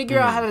if you figure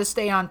out how to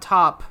stay on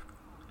top,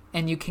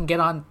 and you can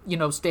get on,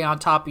 stay on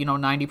top,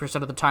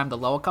 90% of the time the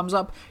level comes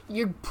up,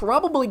 you're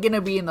probably going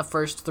to be in the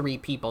first 3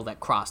 people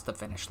that cross the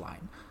finish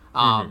line.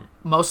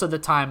 Most of the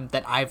time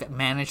that I've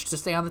managed to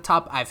stay on the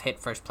top, I've hit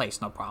first place,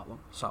 no problem.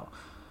 So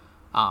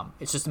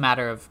it's just a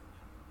matter of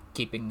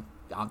keeping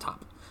on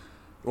top.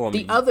 Well,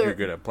 you're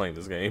good at playing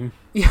this game.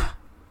 Yeah.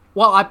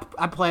 Well,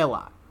 I play a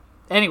lot.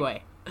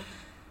 Anyway,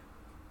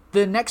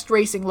 the next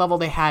racing level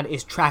they had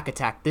is Track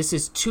Attack. This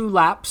is 2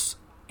 laps,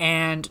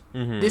 and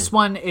this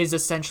one is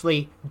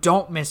essentially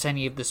don't miss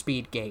any of the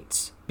speed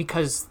gates,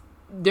 because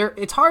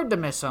it's hard to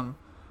miss them,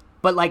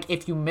 but like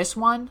if you miss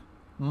one,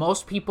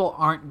 most people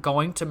aren't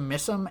going to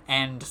miss them,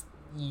 and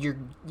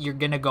you're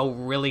gonna go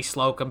really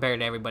slow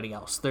compared to everybody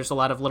else. There's a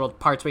lot of little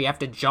parts where you have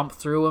to jump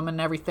through them and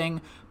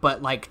everything,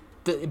 but like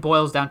it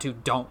boils down to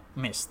don't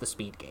miss the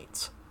speed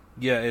gates.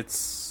 Yeah,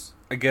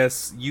 I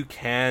guess you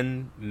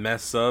can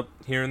mess up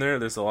here and there.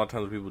 There's a lot of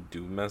times where people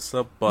do mess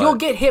up, but you'll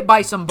get hit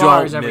by some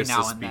bars every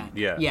now and then.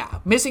 Yeah.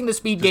 Missing the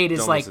speed gate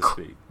is like,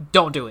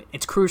 don't do it.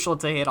 It's crucial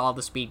to hit all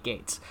the speed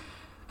gates.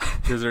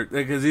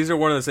 Because these are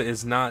one of the,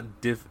 it's not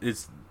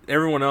it's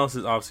everyone else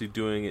is obviously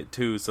doing it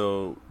too,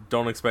 so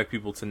don't expect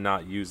people to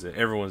not use it.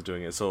 Everyone's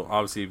doing it, so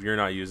obviously if you're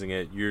not using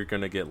it, you're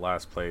gonna get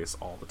last place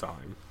all the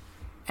time.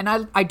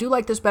 And I do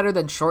like this better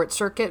than Short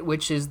Circuit,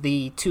 which is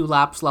the 2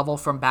 laps level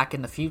from Back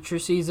in the Future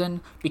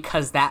season,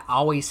 because that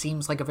always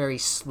seems like a very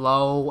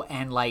slow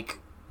and like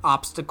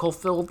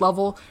obstacle-filled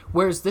level,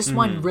 whereas this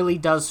one really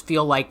does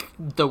feel like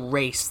the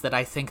race that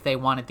I think they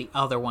wanted the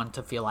other one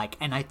to feel like,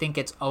 and I think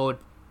it's owed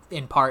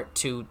in part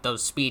to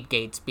those speed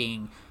gates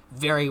being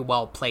very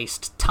well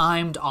placed,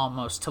 timed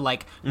almost to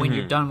like when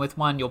you're done with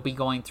one, you'll be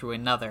going through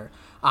another.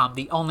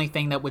 The only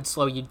thing that would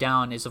slow you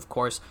down is, of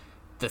course,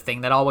 the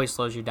thing that always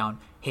slows you down,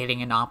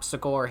 hitting an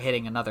obstacle or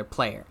hitting another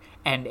player.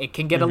 And it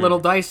can get a little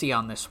dicey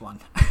on this one.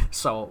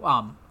 So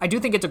I do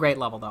think it's a great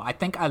level, though. I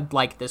think I'd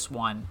like this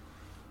one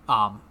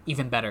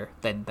even better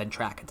than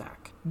Track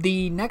Attack.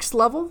 The next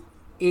level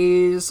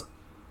is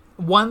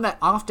one that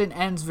often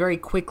ends very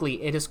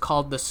quickly. It is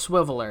called the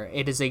Swiveler.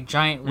 It is a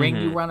giant ring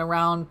you run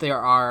around. There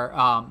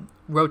are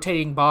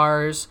rotating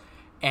bars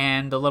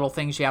and the little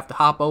things you have to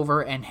hop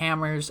over and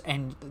hammers,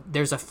 and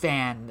there's a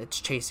fan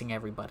that's chasing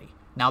everybody.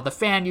 Now, the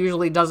fan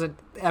usually doesn't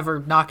ever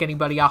knock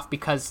anybody off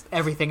because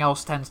everything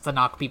else tends to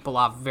knock people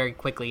off very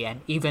quickly,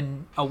 and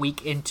even a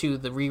week into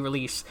the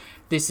re-release,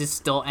 this is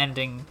still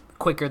ending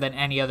quicker than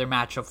any other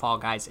match of Fall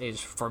Guys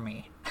is for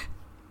me.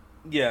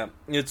 Yeah,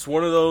 it's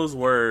one of those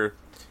where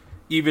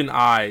even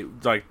I,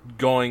 like,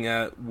 going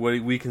at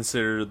what we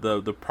consider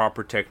the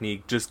proper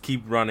technique, just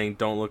keep running,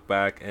 don't look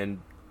back, and,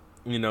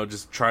 you know,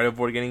 just try to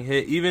avoid getting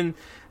hit. Even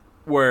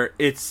where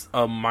it's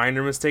a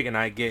minor mistake and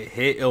I get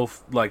hit, it'll,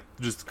 like,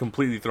 just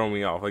completely throw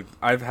me off. Like,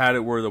 I've had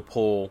it where the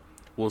pole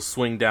will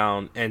swing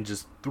down and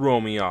just throw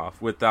me off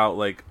without,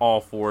 like,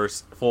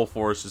 full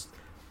force, just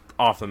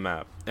off the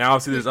map. And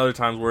obviously there's other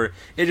times where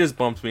it just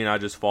bumps me and I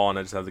just fall and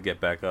I just have to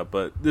get back up.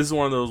 But this is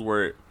one of those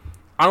where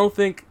I don't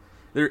think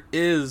there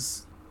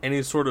is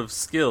any sort of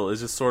skill.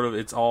 It's just sort of,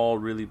 it's all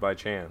really by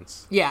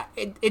chance. Yeah,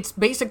 it's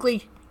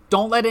basically,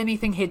 don't let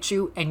anything hit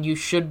you and you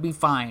should be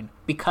fine.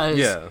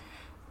 Because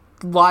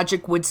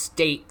logic would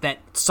state that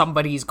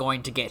somebody's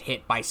going to get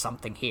hit by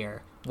something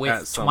here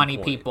with 20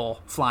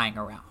 people flying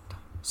around.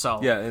 So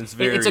yeah, it's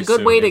a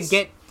good way to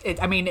get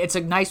it. I mean, it's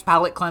a nice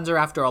palate cleanser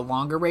after a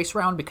longer race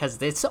round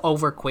because it's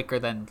over quicker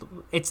than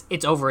it's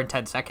over in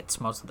 10 seconds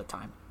most of the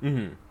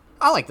time.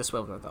 I like the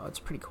Swiveler though; it's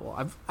pretty cool.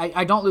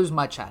 I don't lose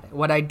much at it.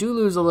 What I do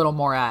lose a little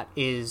more at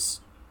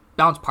is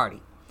Bounce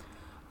Party.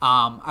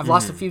 I've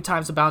lost a few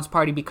times to Bounce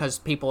Party because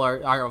people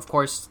are of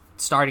course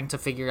starting to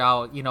figure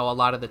out, you know, a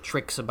lot of the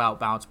tricks about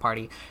Bounce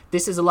Party.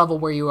 This is a level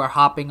where you are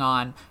hopping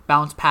on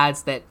bounce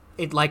pads that,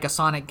 like a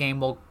Sonic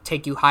game, will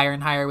take you higher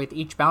and higher with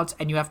each bounce,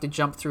 and you have to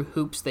jump through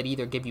hoops that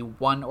either give you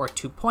 1 or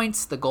 2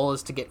 points. The goal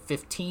is to get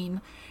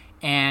 15,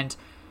 and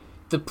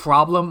the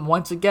problem,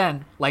 once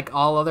again, like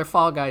all other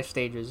Fall Guys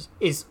stages,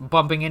 is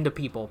bumping into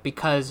people,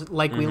 because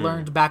like we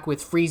learned back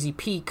with Freezy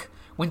Peak,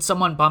 when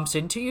someone bumps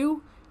into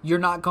you, you're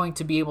not going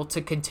to be able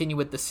to continue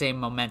with the same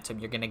momentum.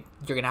 You're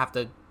gonna have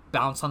to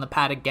bounce on the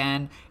pad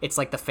again. It's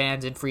like the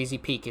fans in Freezy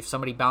Peak. If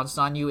somebody bounces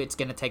on you, it's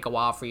gonna take a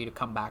while for you to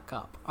come back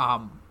up.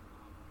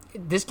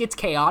 This gets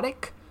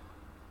chaotic,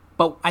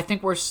 but I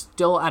think we're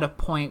still at a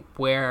point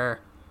where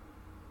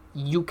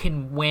you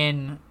can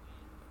win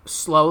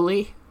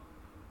slowly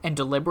and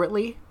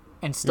deliberately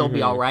and still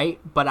be all right,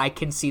 but I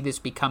can see this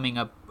becoming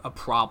a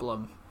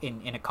problem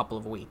in a couple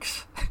of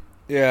weeks.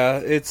 Yeah,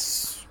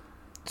 it's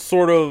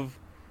sort of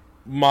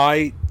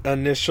my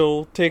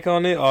initial take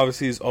on it.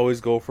 Obviously is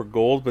always go for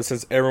gold, but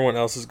since everyone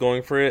else is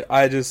going for it,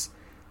 I just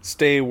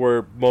stay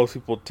where most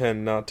people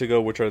tend not to go,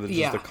 which are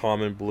just the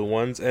common blue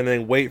ones, and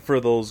then wait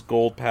for those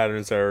gold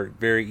patterns that are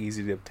very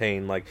easy to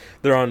obtain. Like,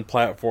 they're on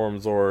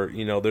platforms, or,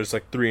 you know, there's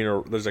like 2 in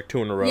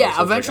a row. Yeah,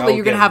 so eventually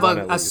you're going to have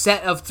a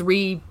set of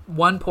 3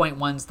 1-point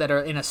ones that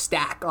are in a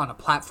stack on a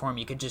platform.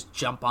 You could just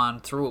jump on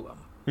through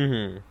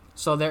them.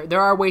 So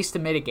there are ways to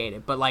mitigate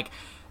it, but like,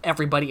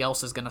 everybody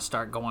else is going to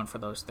start going for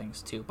those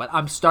things too. But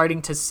I'm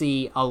starting to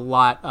see a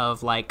lot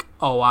of like,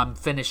 oh, I'm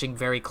finishing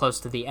very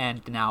close to the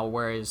end now,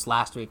 whereas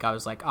last week I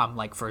was like, I'm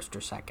like first or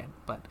second.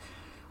 But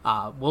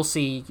we'll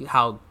see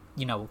how,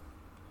 you know,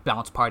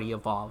 Bounce Party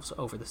evolves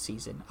over the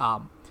season.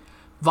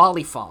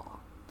 Volleyfall.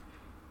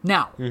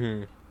 Now,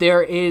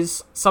 there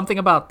is something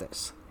about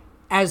this.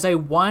 As a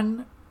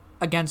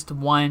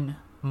 1-against-1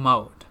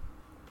 mode,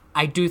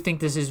 I do think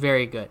this is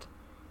very good.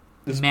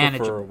 It's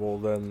preferable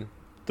than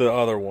the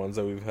other ones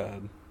that we've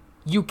had.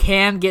 You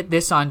can get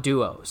this on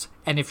duos,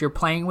 and if you're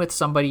playing with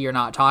somebody you're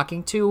not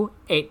talking to,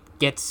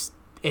 it's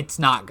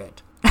not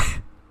good.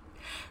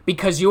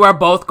 Because you are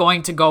both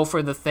going to go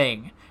for the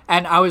thing.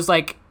 And I was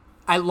like,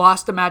 I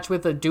lost a match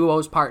with a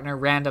duos partner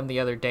random the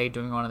other day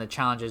doing one of the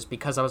challenges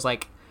because I was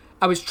like,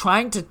 I was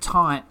trying to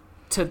taunt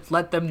to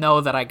let them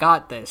know that I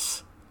got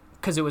this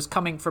because it was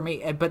coming for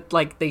me, but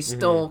like they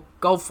still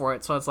go for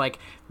it. So it's like,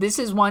 this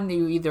is one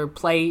you either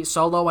play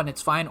solo and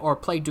it's fine, or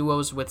play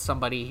duos with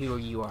somebody who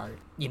you are,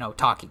 you know,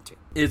 talking to.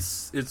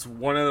 It's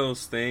one of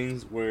those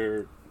things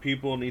where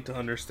people need to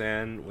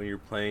understand when you're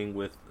playing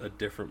with a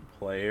different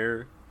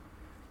player,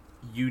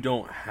 you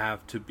don't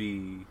have to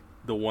be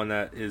the one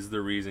that is the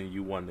reason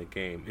you won the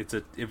game.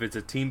 If it's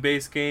a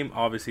team-based game,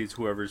 obviously it's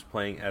whoever's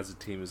playing as a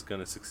team is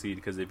going to succeed,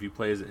 because if you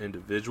play as an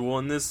individual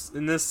in this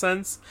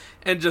sense,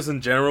 and just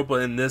in general,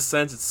 but in this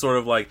sense, it's sort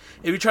of like,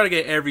 if you try to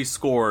get every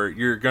score,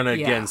 you're going to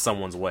get in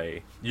someone's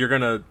way. You're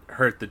going to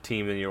hurt the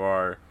team than you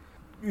are,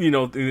 you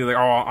know, you're like, oh,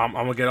 I'm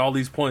going to get all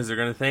these points, they're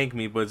going to thank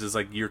me, but it's just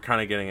like, you're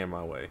kind of getting in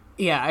my way.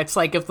 Yeah, it's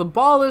like, if the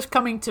ball is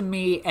coming to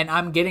me and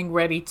I'm getting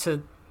ready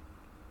to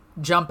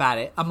jump at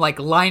it, I'm like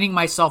lining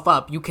myself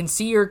up. You can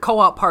see your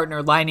co-op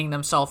partner lining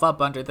themselves up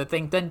under the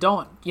thing, then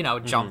don't, you know,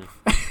 jump.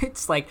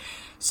 It's like,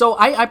 so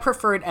I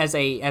prefer it as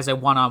a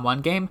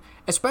one-on-one game,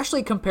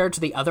 especially compared to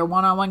the other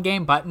one-on-one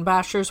game, Button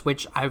Bashers,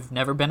 which I've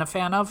never been a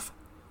fan of.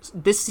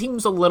 This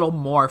seems a little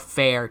more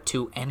fair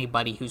to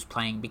anybody who's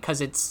playing, because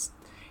it's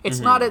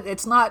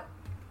not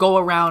go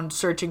around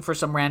searching for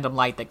some random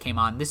light that came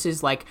on. This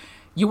is like,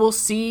 you will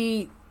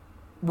see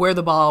where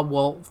the ball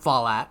will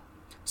fall at.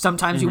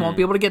 Sometimes you won't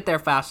be able to get there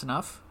fast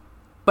enough,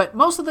 but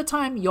most of the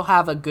time you'll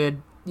have a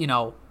good,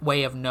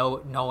 way of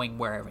knowing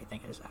where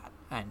everything is at.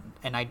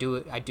 And I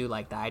do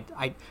like that.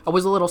 I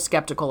was a little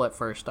skeptical at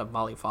first of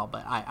Volleyfall,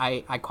 but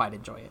I quite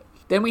enjoy it.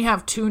 Then we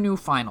have 2 new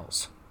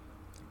finals.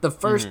 The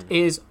first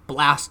is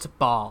Blast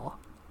Ball.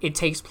 It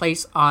takes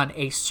place on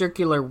a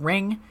circular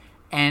ring,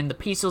 and the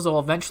pieces will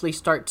eventually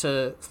start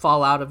to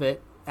fall out of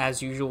it,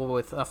 as usual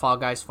with a Fall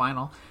Guys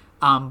final.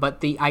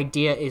 But the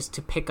idea is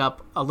to pick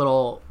up a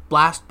little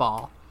blast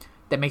ball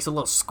that makes a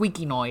little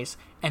squeaky noise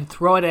and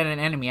throw it at an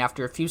enemy.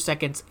 After a few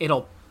seconds,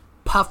 it'll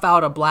puff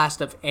out a blast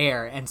of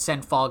air and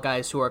send Fall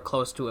Guys who are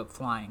close to it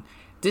flying.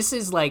 This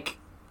is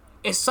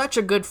it's such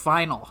a good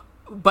final,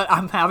 but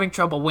I'm having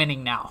trouble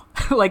winning now.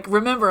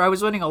 Remember, I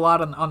was winning a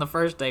lot on the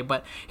first day,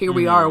 but here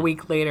we are a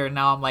week later, and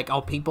now I'm like,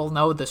 oh, people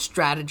know the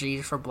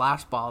strategies for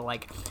blast ball,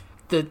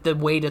 the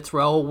way to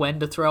throw, when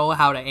to throw,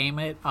 how to aim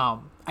it.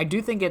 I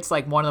do think it's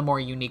one of the more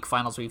unique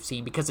finals we've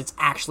seen, because it's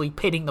actually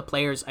pitting the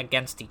players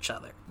against each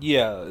other.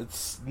 Yeah,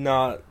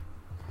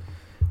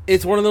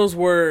 it's one of those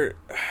where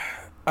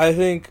I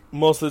think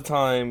most of the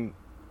time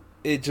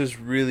it just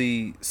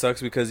really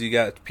sucks, because you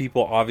got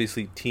people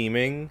obviously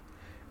teaming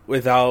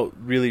without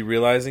really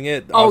realizing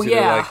it. Obviously,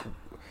 yeah.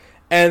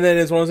 And then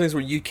it's one of those things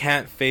where you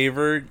can't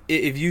favor.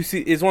 If you see,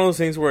 it's one of those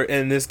things where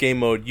in this game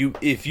mode,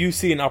 if you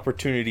see an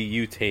opportunity,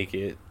 you take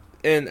it.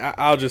 And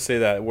I'll just say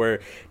that, where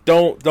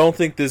don't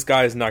think this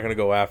guy is not going to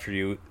go after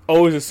you.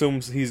 Always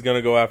assumes he's going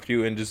to go after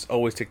you, and just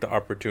always take the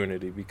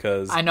opportunity,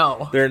 because I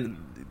know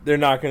they're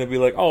not going to be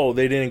like, oh,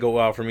 they didn't go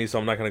out for me, so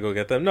I'm not going to go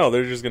get them. No,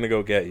 they're just going to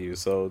go get you.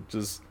 So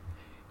just,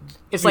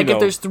 it's if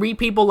there's 3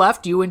 people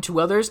left, you and 2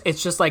 others,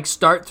 it's just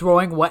start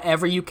throwing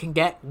whatever you can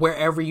get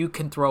wherever you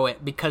can throw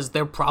it, because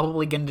they're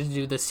probably going to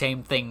do the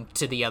same thing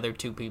to the other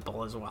 2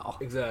 people as well.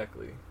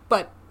 Exactly.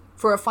 But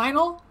for a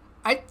final,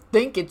 I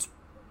think it's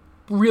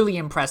really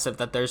impressive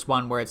that there's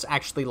one where it's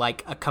actually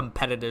a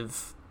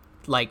competitive,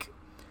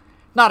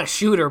 not a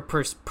shooter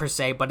per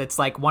se, but it's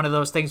one of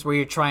those things where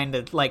you're trying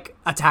to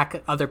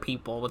attack other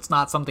people. It's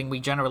not something we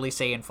generally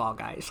say in Fall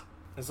Guys.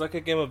 It's like a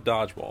game of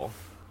dodgeball.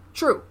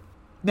 True.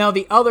 Now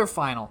the other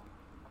final,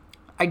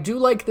 I do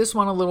like this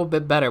one a little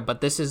bit better, but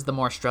this is the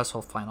more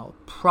stressful final.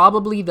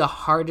 Probably the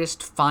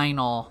hardest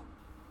final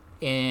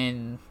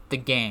in the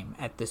game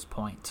at this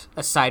point,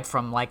 aside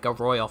from a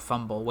Royal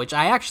Fumble, which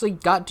I actually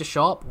got to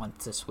show up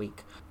once this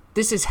week.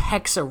 This is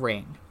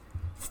Hexa-Ring.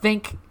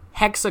 Think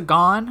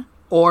Hexagon,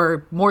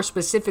 or more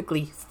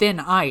specifically Thin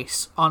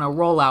Ice on a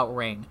rollout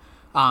ring.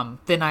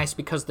 Thin Ice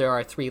because there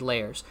are 3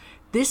 layers.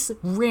 This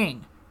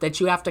ring that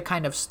you have to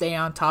kind of stay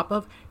on top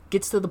of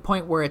gets to the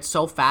point where it's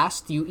so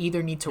fast you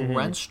either need to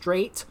run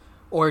straight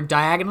or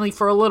diagonally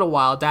for a little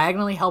while.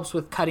 Diagonally helps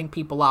with cutting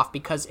people off,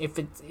 because if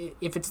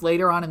it's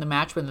later on in the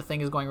match when the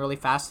thing is going really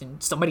fast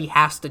and somebody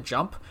has to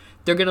jump,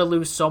 they're going to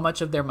lose so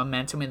much of their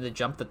momentum in the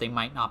jump that they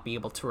might not be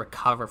able to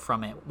recover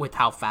from it with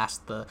how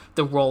fast the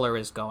roller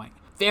is going.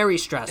 Very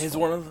stressful. It's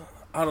one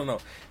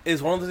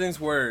of the things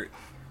where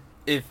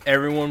if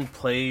everyone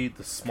played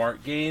the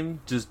smart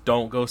game, just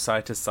don't go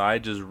side to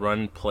side, just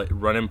run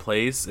in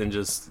place and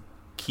just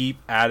keep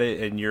at it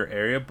in your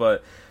area.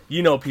 But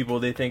people,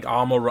 they think,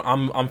 oh,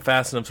 I'm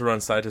fast enough to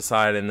run side to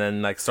side, and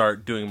then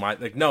start doing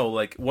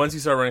once you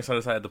start running side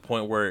to side at the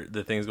point where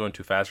the thing's going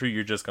too fast for you,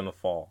 you're just gonna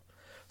fall.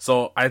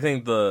 So I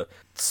think the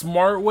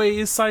smart way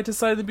is side to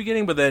side at the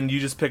beginning, but then you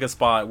just pick a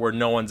spot where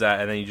no one's at,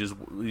 and then you just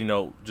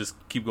just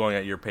keep going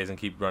at your pace and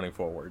keep running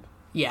forward.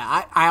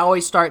 Yeah, I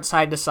always start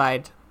side to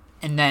side,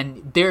 and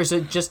then there's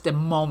just a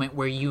moment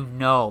where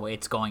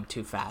it's going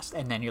too fast,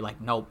 and then you're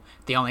like, nope.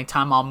 The only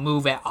time I'll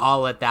move at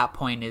all at that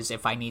point is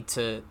if I need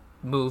to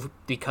move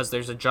because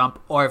there's a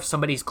jump, or if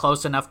somebody's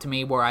close enough to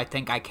me where I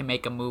think I can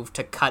make a move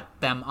to cut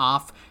them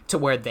off to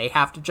where they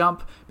have to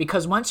jump.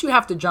 Because once you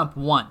have to jump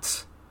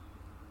once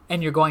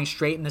and you're going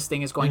straight and this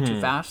thing is going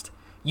too fast,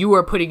 you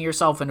are putting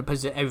yourself in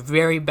a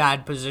very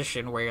bad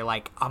position where you're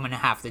like, I'm going to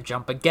have to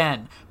jump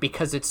again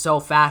because it's so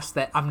fast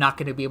that I'm not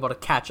going to be able to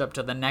catch up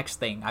to the next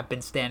thing. I've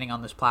been standing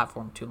on this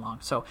platform too long.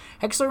 So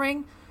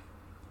Hexa-Ring,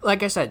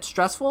 like I said,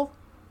 stressful,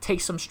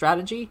 takes some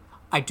strategy.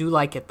 I do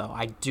like it, though.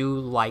 I do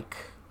like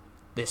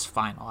this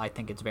final. I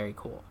think it's very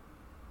cool.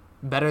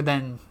 Better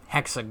than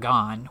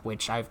Hexagon,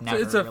 which I've never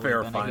it's a really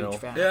fair been final. a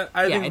huge fan. Yeah,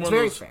 I think it's one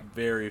very of those fair.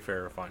 Very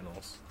fair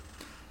finals.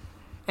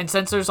 And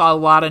since there's a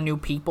lot of new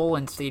people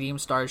and Stadium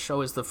Stars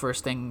show is the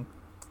first thing,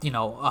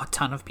 a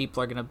ton of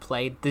people are going to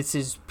play, this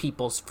is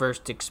people's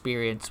first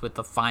experience with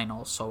the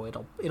finals, so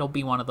it'll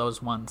be one of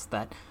those ones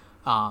that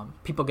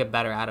people get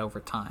better at over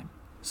time.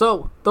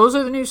 So, those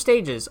are the new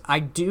stages. I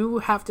do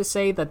have to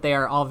say that they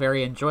are all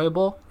very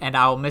enjoyable, and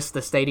I'll miss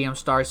the Stadium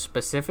Stars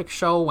specific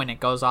show when it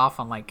goes off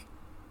on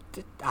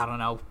I don't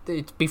know,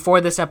 it's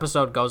before this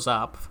episode goes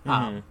up.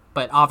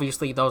 But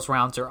obviously those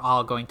rounds are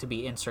all going to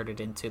be inserted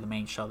into the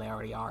main show. They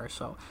already are.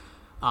 So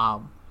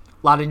a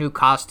lot of new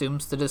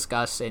costumes to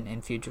discuss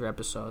in future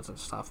episodes and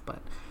stuff.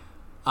 But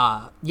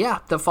yeah,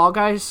 the Fall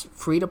Guys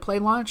free-to-play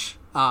launch,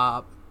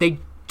 they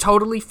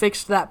totally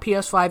fixed that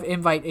PS5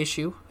 invite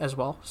issue as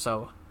well.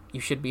 So you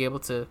should be able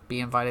to be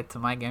invited to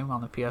my game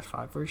on the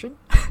PS5 version.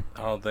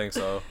 I don't think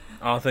so.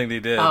 I don't think they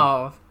did.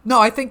 Oh. No,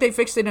 I think they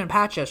fixed it in a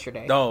patch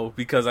yesterday. No,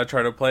 because I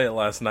tried to play it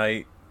last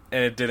night,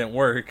 and it didn't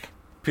work.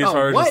 PS5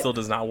 version still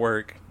does not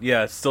work.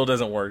 Yeah, it still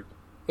doesn't work.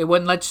 It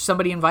wouldn't let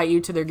somebody invite you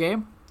to their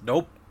game?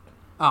 Nope.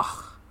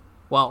 Ugh.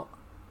 Well,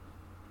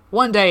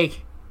 one day,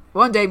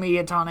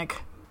 Mediatonic.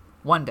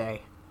 One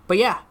day. But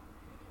yeah,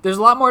 there's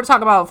a lot more to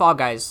talk about with Fall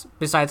Guys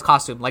besides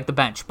costume, like the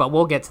bench, but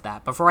we'll get to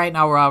that. But for right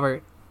now,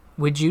 Robert,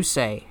 would you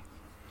say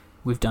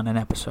we've done an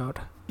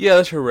episode? Yeah,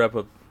 that's your wrap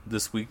up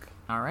this week.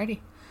 Alrighty.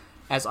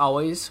 As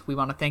always, we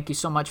want to thank you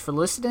so much for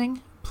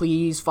listening.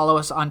 Please follow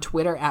us on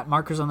Twitter at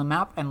Markers on the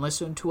Map and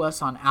listen to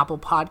us on Apple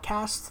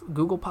Podcasts,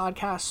 Google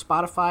Podcasts,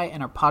 Spotify,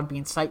 and our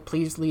Podbean site.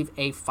 Please leave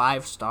a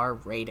 5-star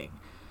rating.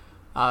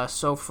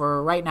 So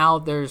for right now,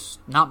 there's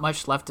not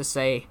much left to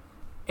say,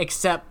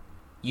 except,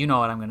 you know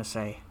what I'm going to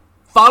say.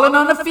 Falling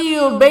on the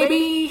field,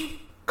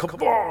 baby!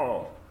 Come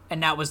on!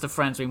 And that was the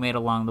friends we made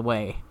along the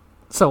way.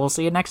 So we'll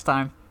see you next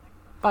time.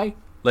 Bye.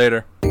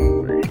 Later.